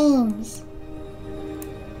flames.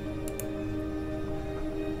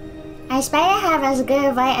 I aspire to have as good a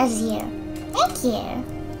art as you. Thank you.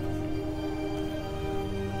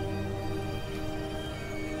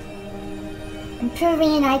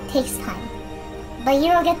 Improving an art takes time, but you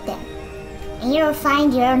will get there. And you will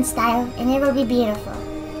find your own style, and it will be beautiful.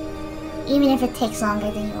 Even if it takes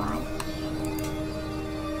longer than you want.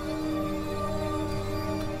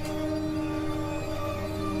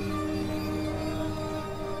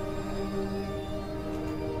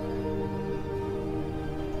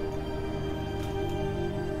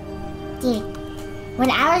 Dude,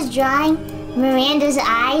 when I was drawing Miranda's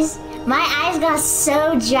eyes, my eyes got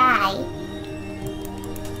so dry.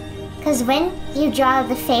 Cause when you draw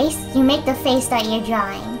the face, you make the face that you're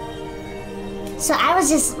drawing. So I was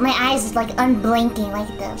just, my eyes was like unblinking like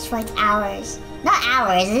this for like hours. Not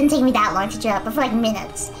hours, it didn't take me that long to draw, but for like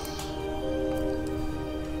minutes.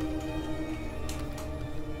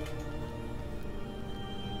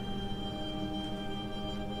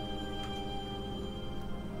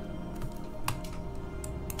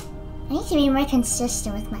 I need to be more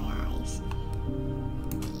consistent with my eyes.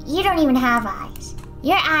 You don't even have eyes.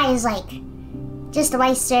 Your eye is like just a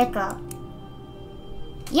white circle.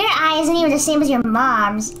 Your eye isn't even the same as your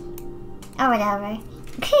mom's. Or whatever.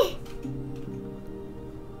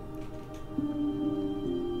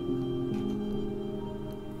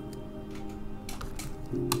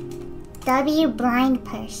 W blind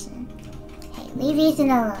person. Hey, leave Ethan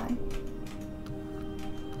alone.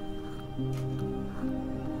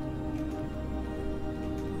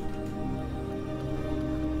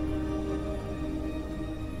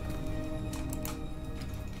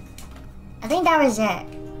 I think that was it.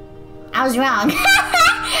 I was wrong.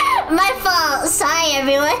 My fault. Sorry,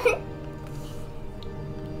 everyone.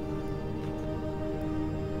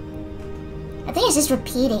 I think it's just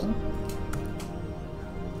repeating.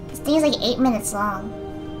 This thing is like 8 minutes long.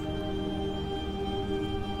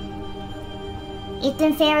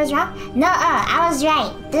 Ethan Fair was wrong? No, I was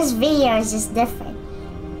right. This video is just different.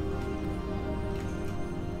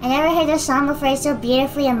 I never heard this song before. It's so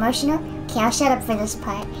beautifully emotional. Okay, I'll shut up for this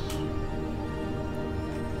part.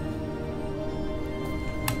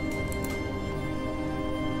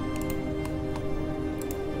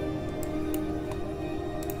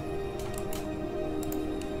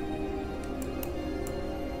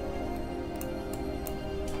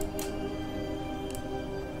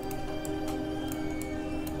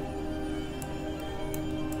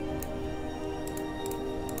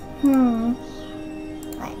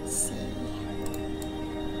 Let's see.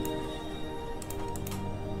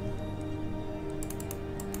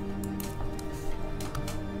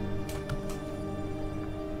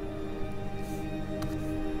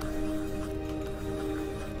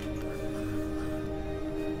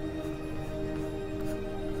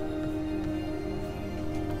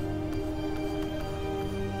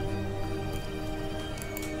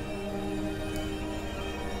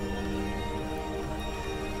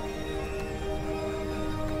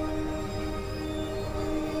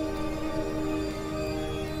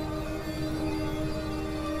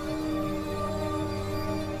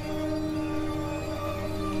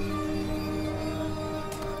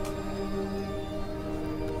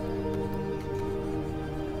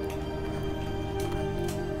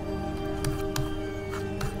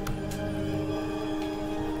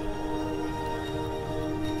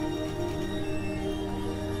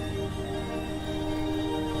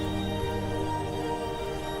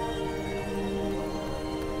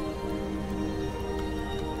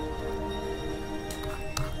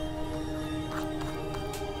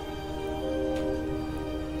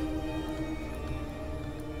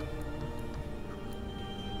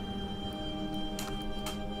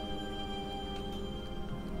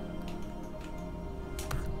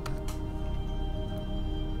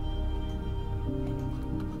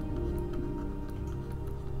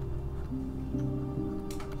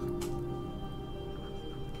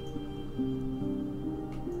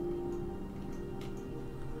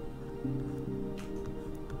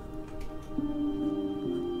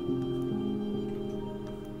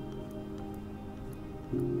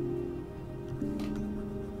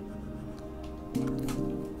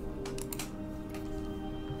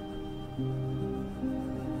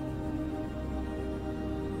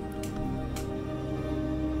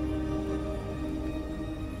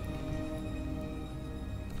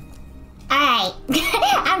 Alright.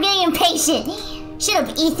 I'm getting impatient. Shut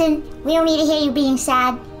up, Ethan. We don't need to hear you being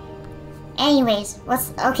sad. Anyways,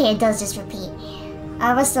 okay, it does just repeat.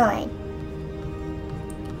 What's the line?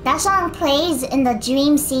 That song plays in the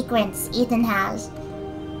dream sequence Ethan has.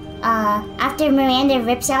 After Miranda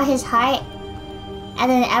rips out his heart, and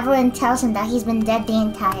then Evelyn tells him that he's been dead the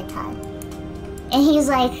entire time. And he's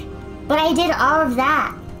like, but I did all of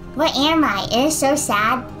that. What am I? It is so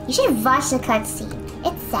sad. You should watch the cutscene.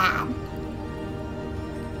 It's sad.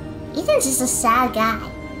 Ethan's just a sad guy.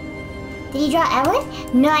 Did you draw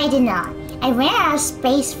Evelyn? No, I did not. I ran out of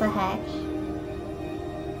space for her.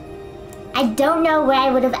 I don't know where I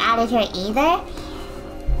would have added her either.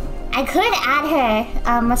 I could add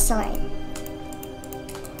her, what's the word?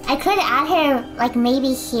 I could add her, like,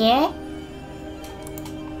 maybe here.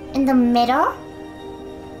 In the middle.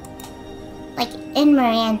 Like, in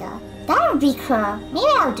Miranda. That would be cool. Maybe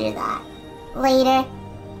I'll do that. Later.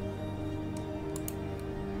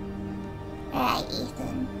 Alright,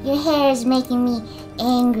 Ethan. Your hair is making me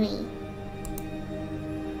angry.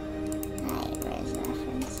 Alright, where's the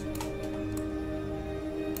reference?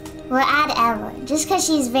 We'll add Evelyn, just because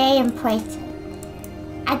she's very important.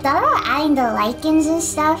 I thought about adding the lichens and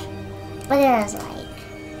stuff, but it was like,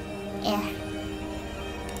 yeah.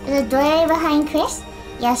 Is the doorway behind Chris?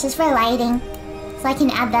 Yes, it's for lighting, so I can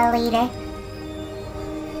add that later.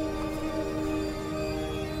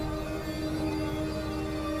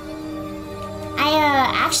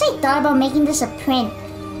 I actually thought about making this a print,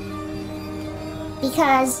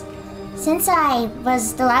 because since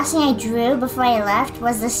the last thing I drew before I left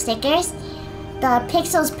was the stickers, the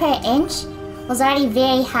pixels per inch was already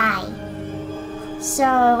very high. So,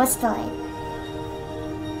 what's the word?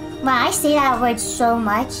 Wow, I say that word so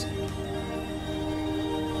much.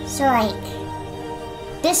 So, like,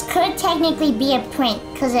 this could technically be a print,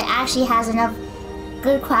 because it actually has enough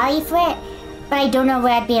good quality for it, but I don't know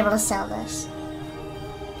where I'd be able to sell this.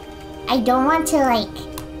 I don't want to,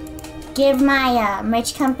 like, give my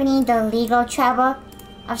merch company the legal trouble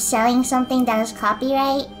of selling something that is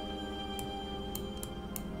copyright.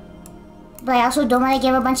 But I also don't want to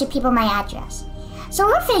give a bunch of people my address. So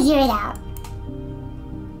we'll figure it out.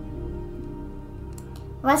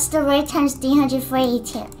 What's the word times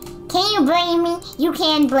 342? Can you blame me? You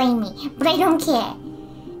can blame me, but I don't care.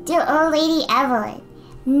 Dear old lady Evelyn.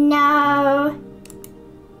 No.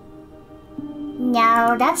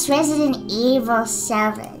 No, that's Resident Evil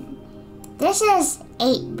 7. This is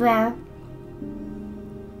 8, bro.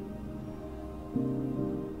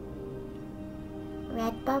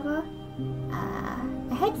 Redbubble?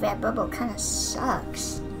 I heard Redbubble kinda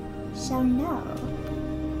sucks. So no.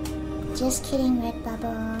 Just kidding,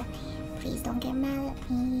 Redbubble. Please don't get mad at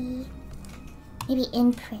me. Maybe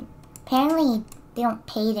Imprint. Apparently, they don't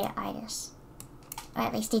pay their artists. Or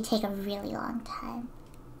at least they take a really long time.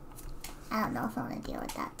 I don't know if I want to deal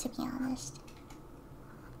with that, to be honest.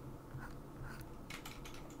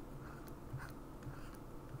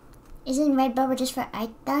 Isn't red bubble just for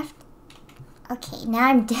art theft? Okay, now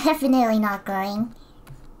I'm definitely not going.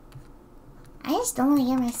 I just don't want to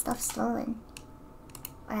get my stuff stolen.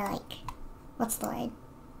 Or like, what's the word?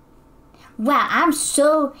 Wow, I'm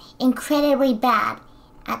so incredibly bad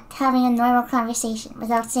at having a normal conversation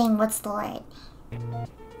without saying what's the word.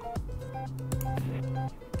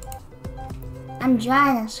 I'm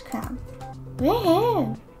drawing a scrum.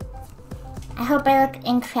 Woohoo! I hope I look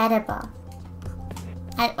incredible.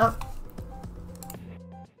 Oh.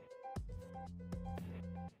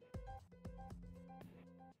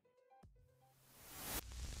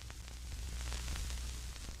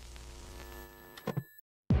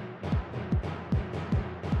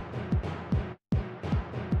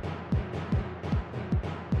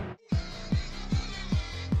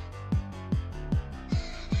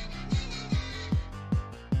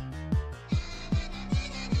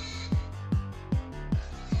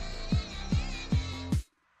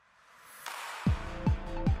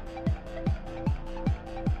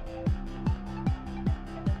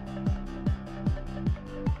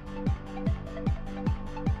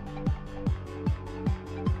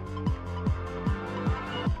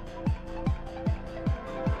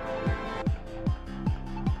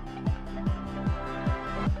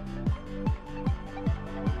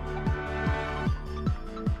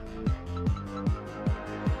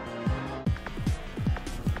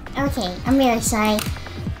 Okay, I'm really sorry.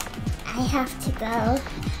 I have to go.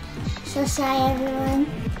 So sorry, everyone.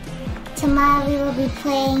 Tomorrow we will be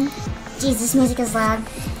playing... Jeez, this music is loud.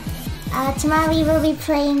 Tomorrow we will be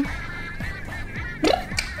playing...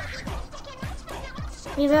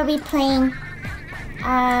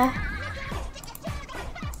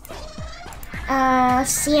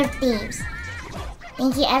 Sea of Thieves.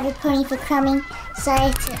 Thank you, everybody, for coming.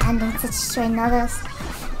 Sorry to end on such short notice.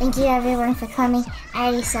 Thank you, everyone, for coming. I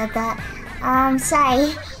already said that.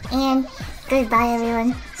 Sorry, and goodbye,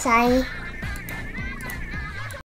 everyone. Sorry.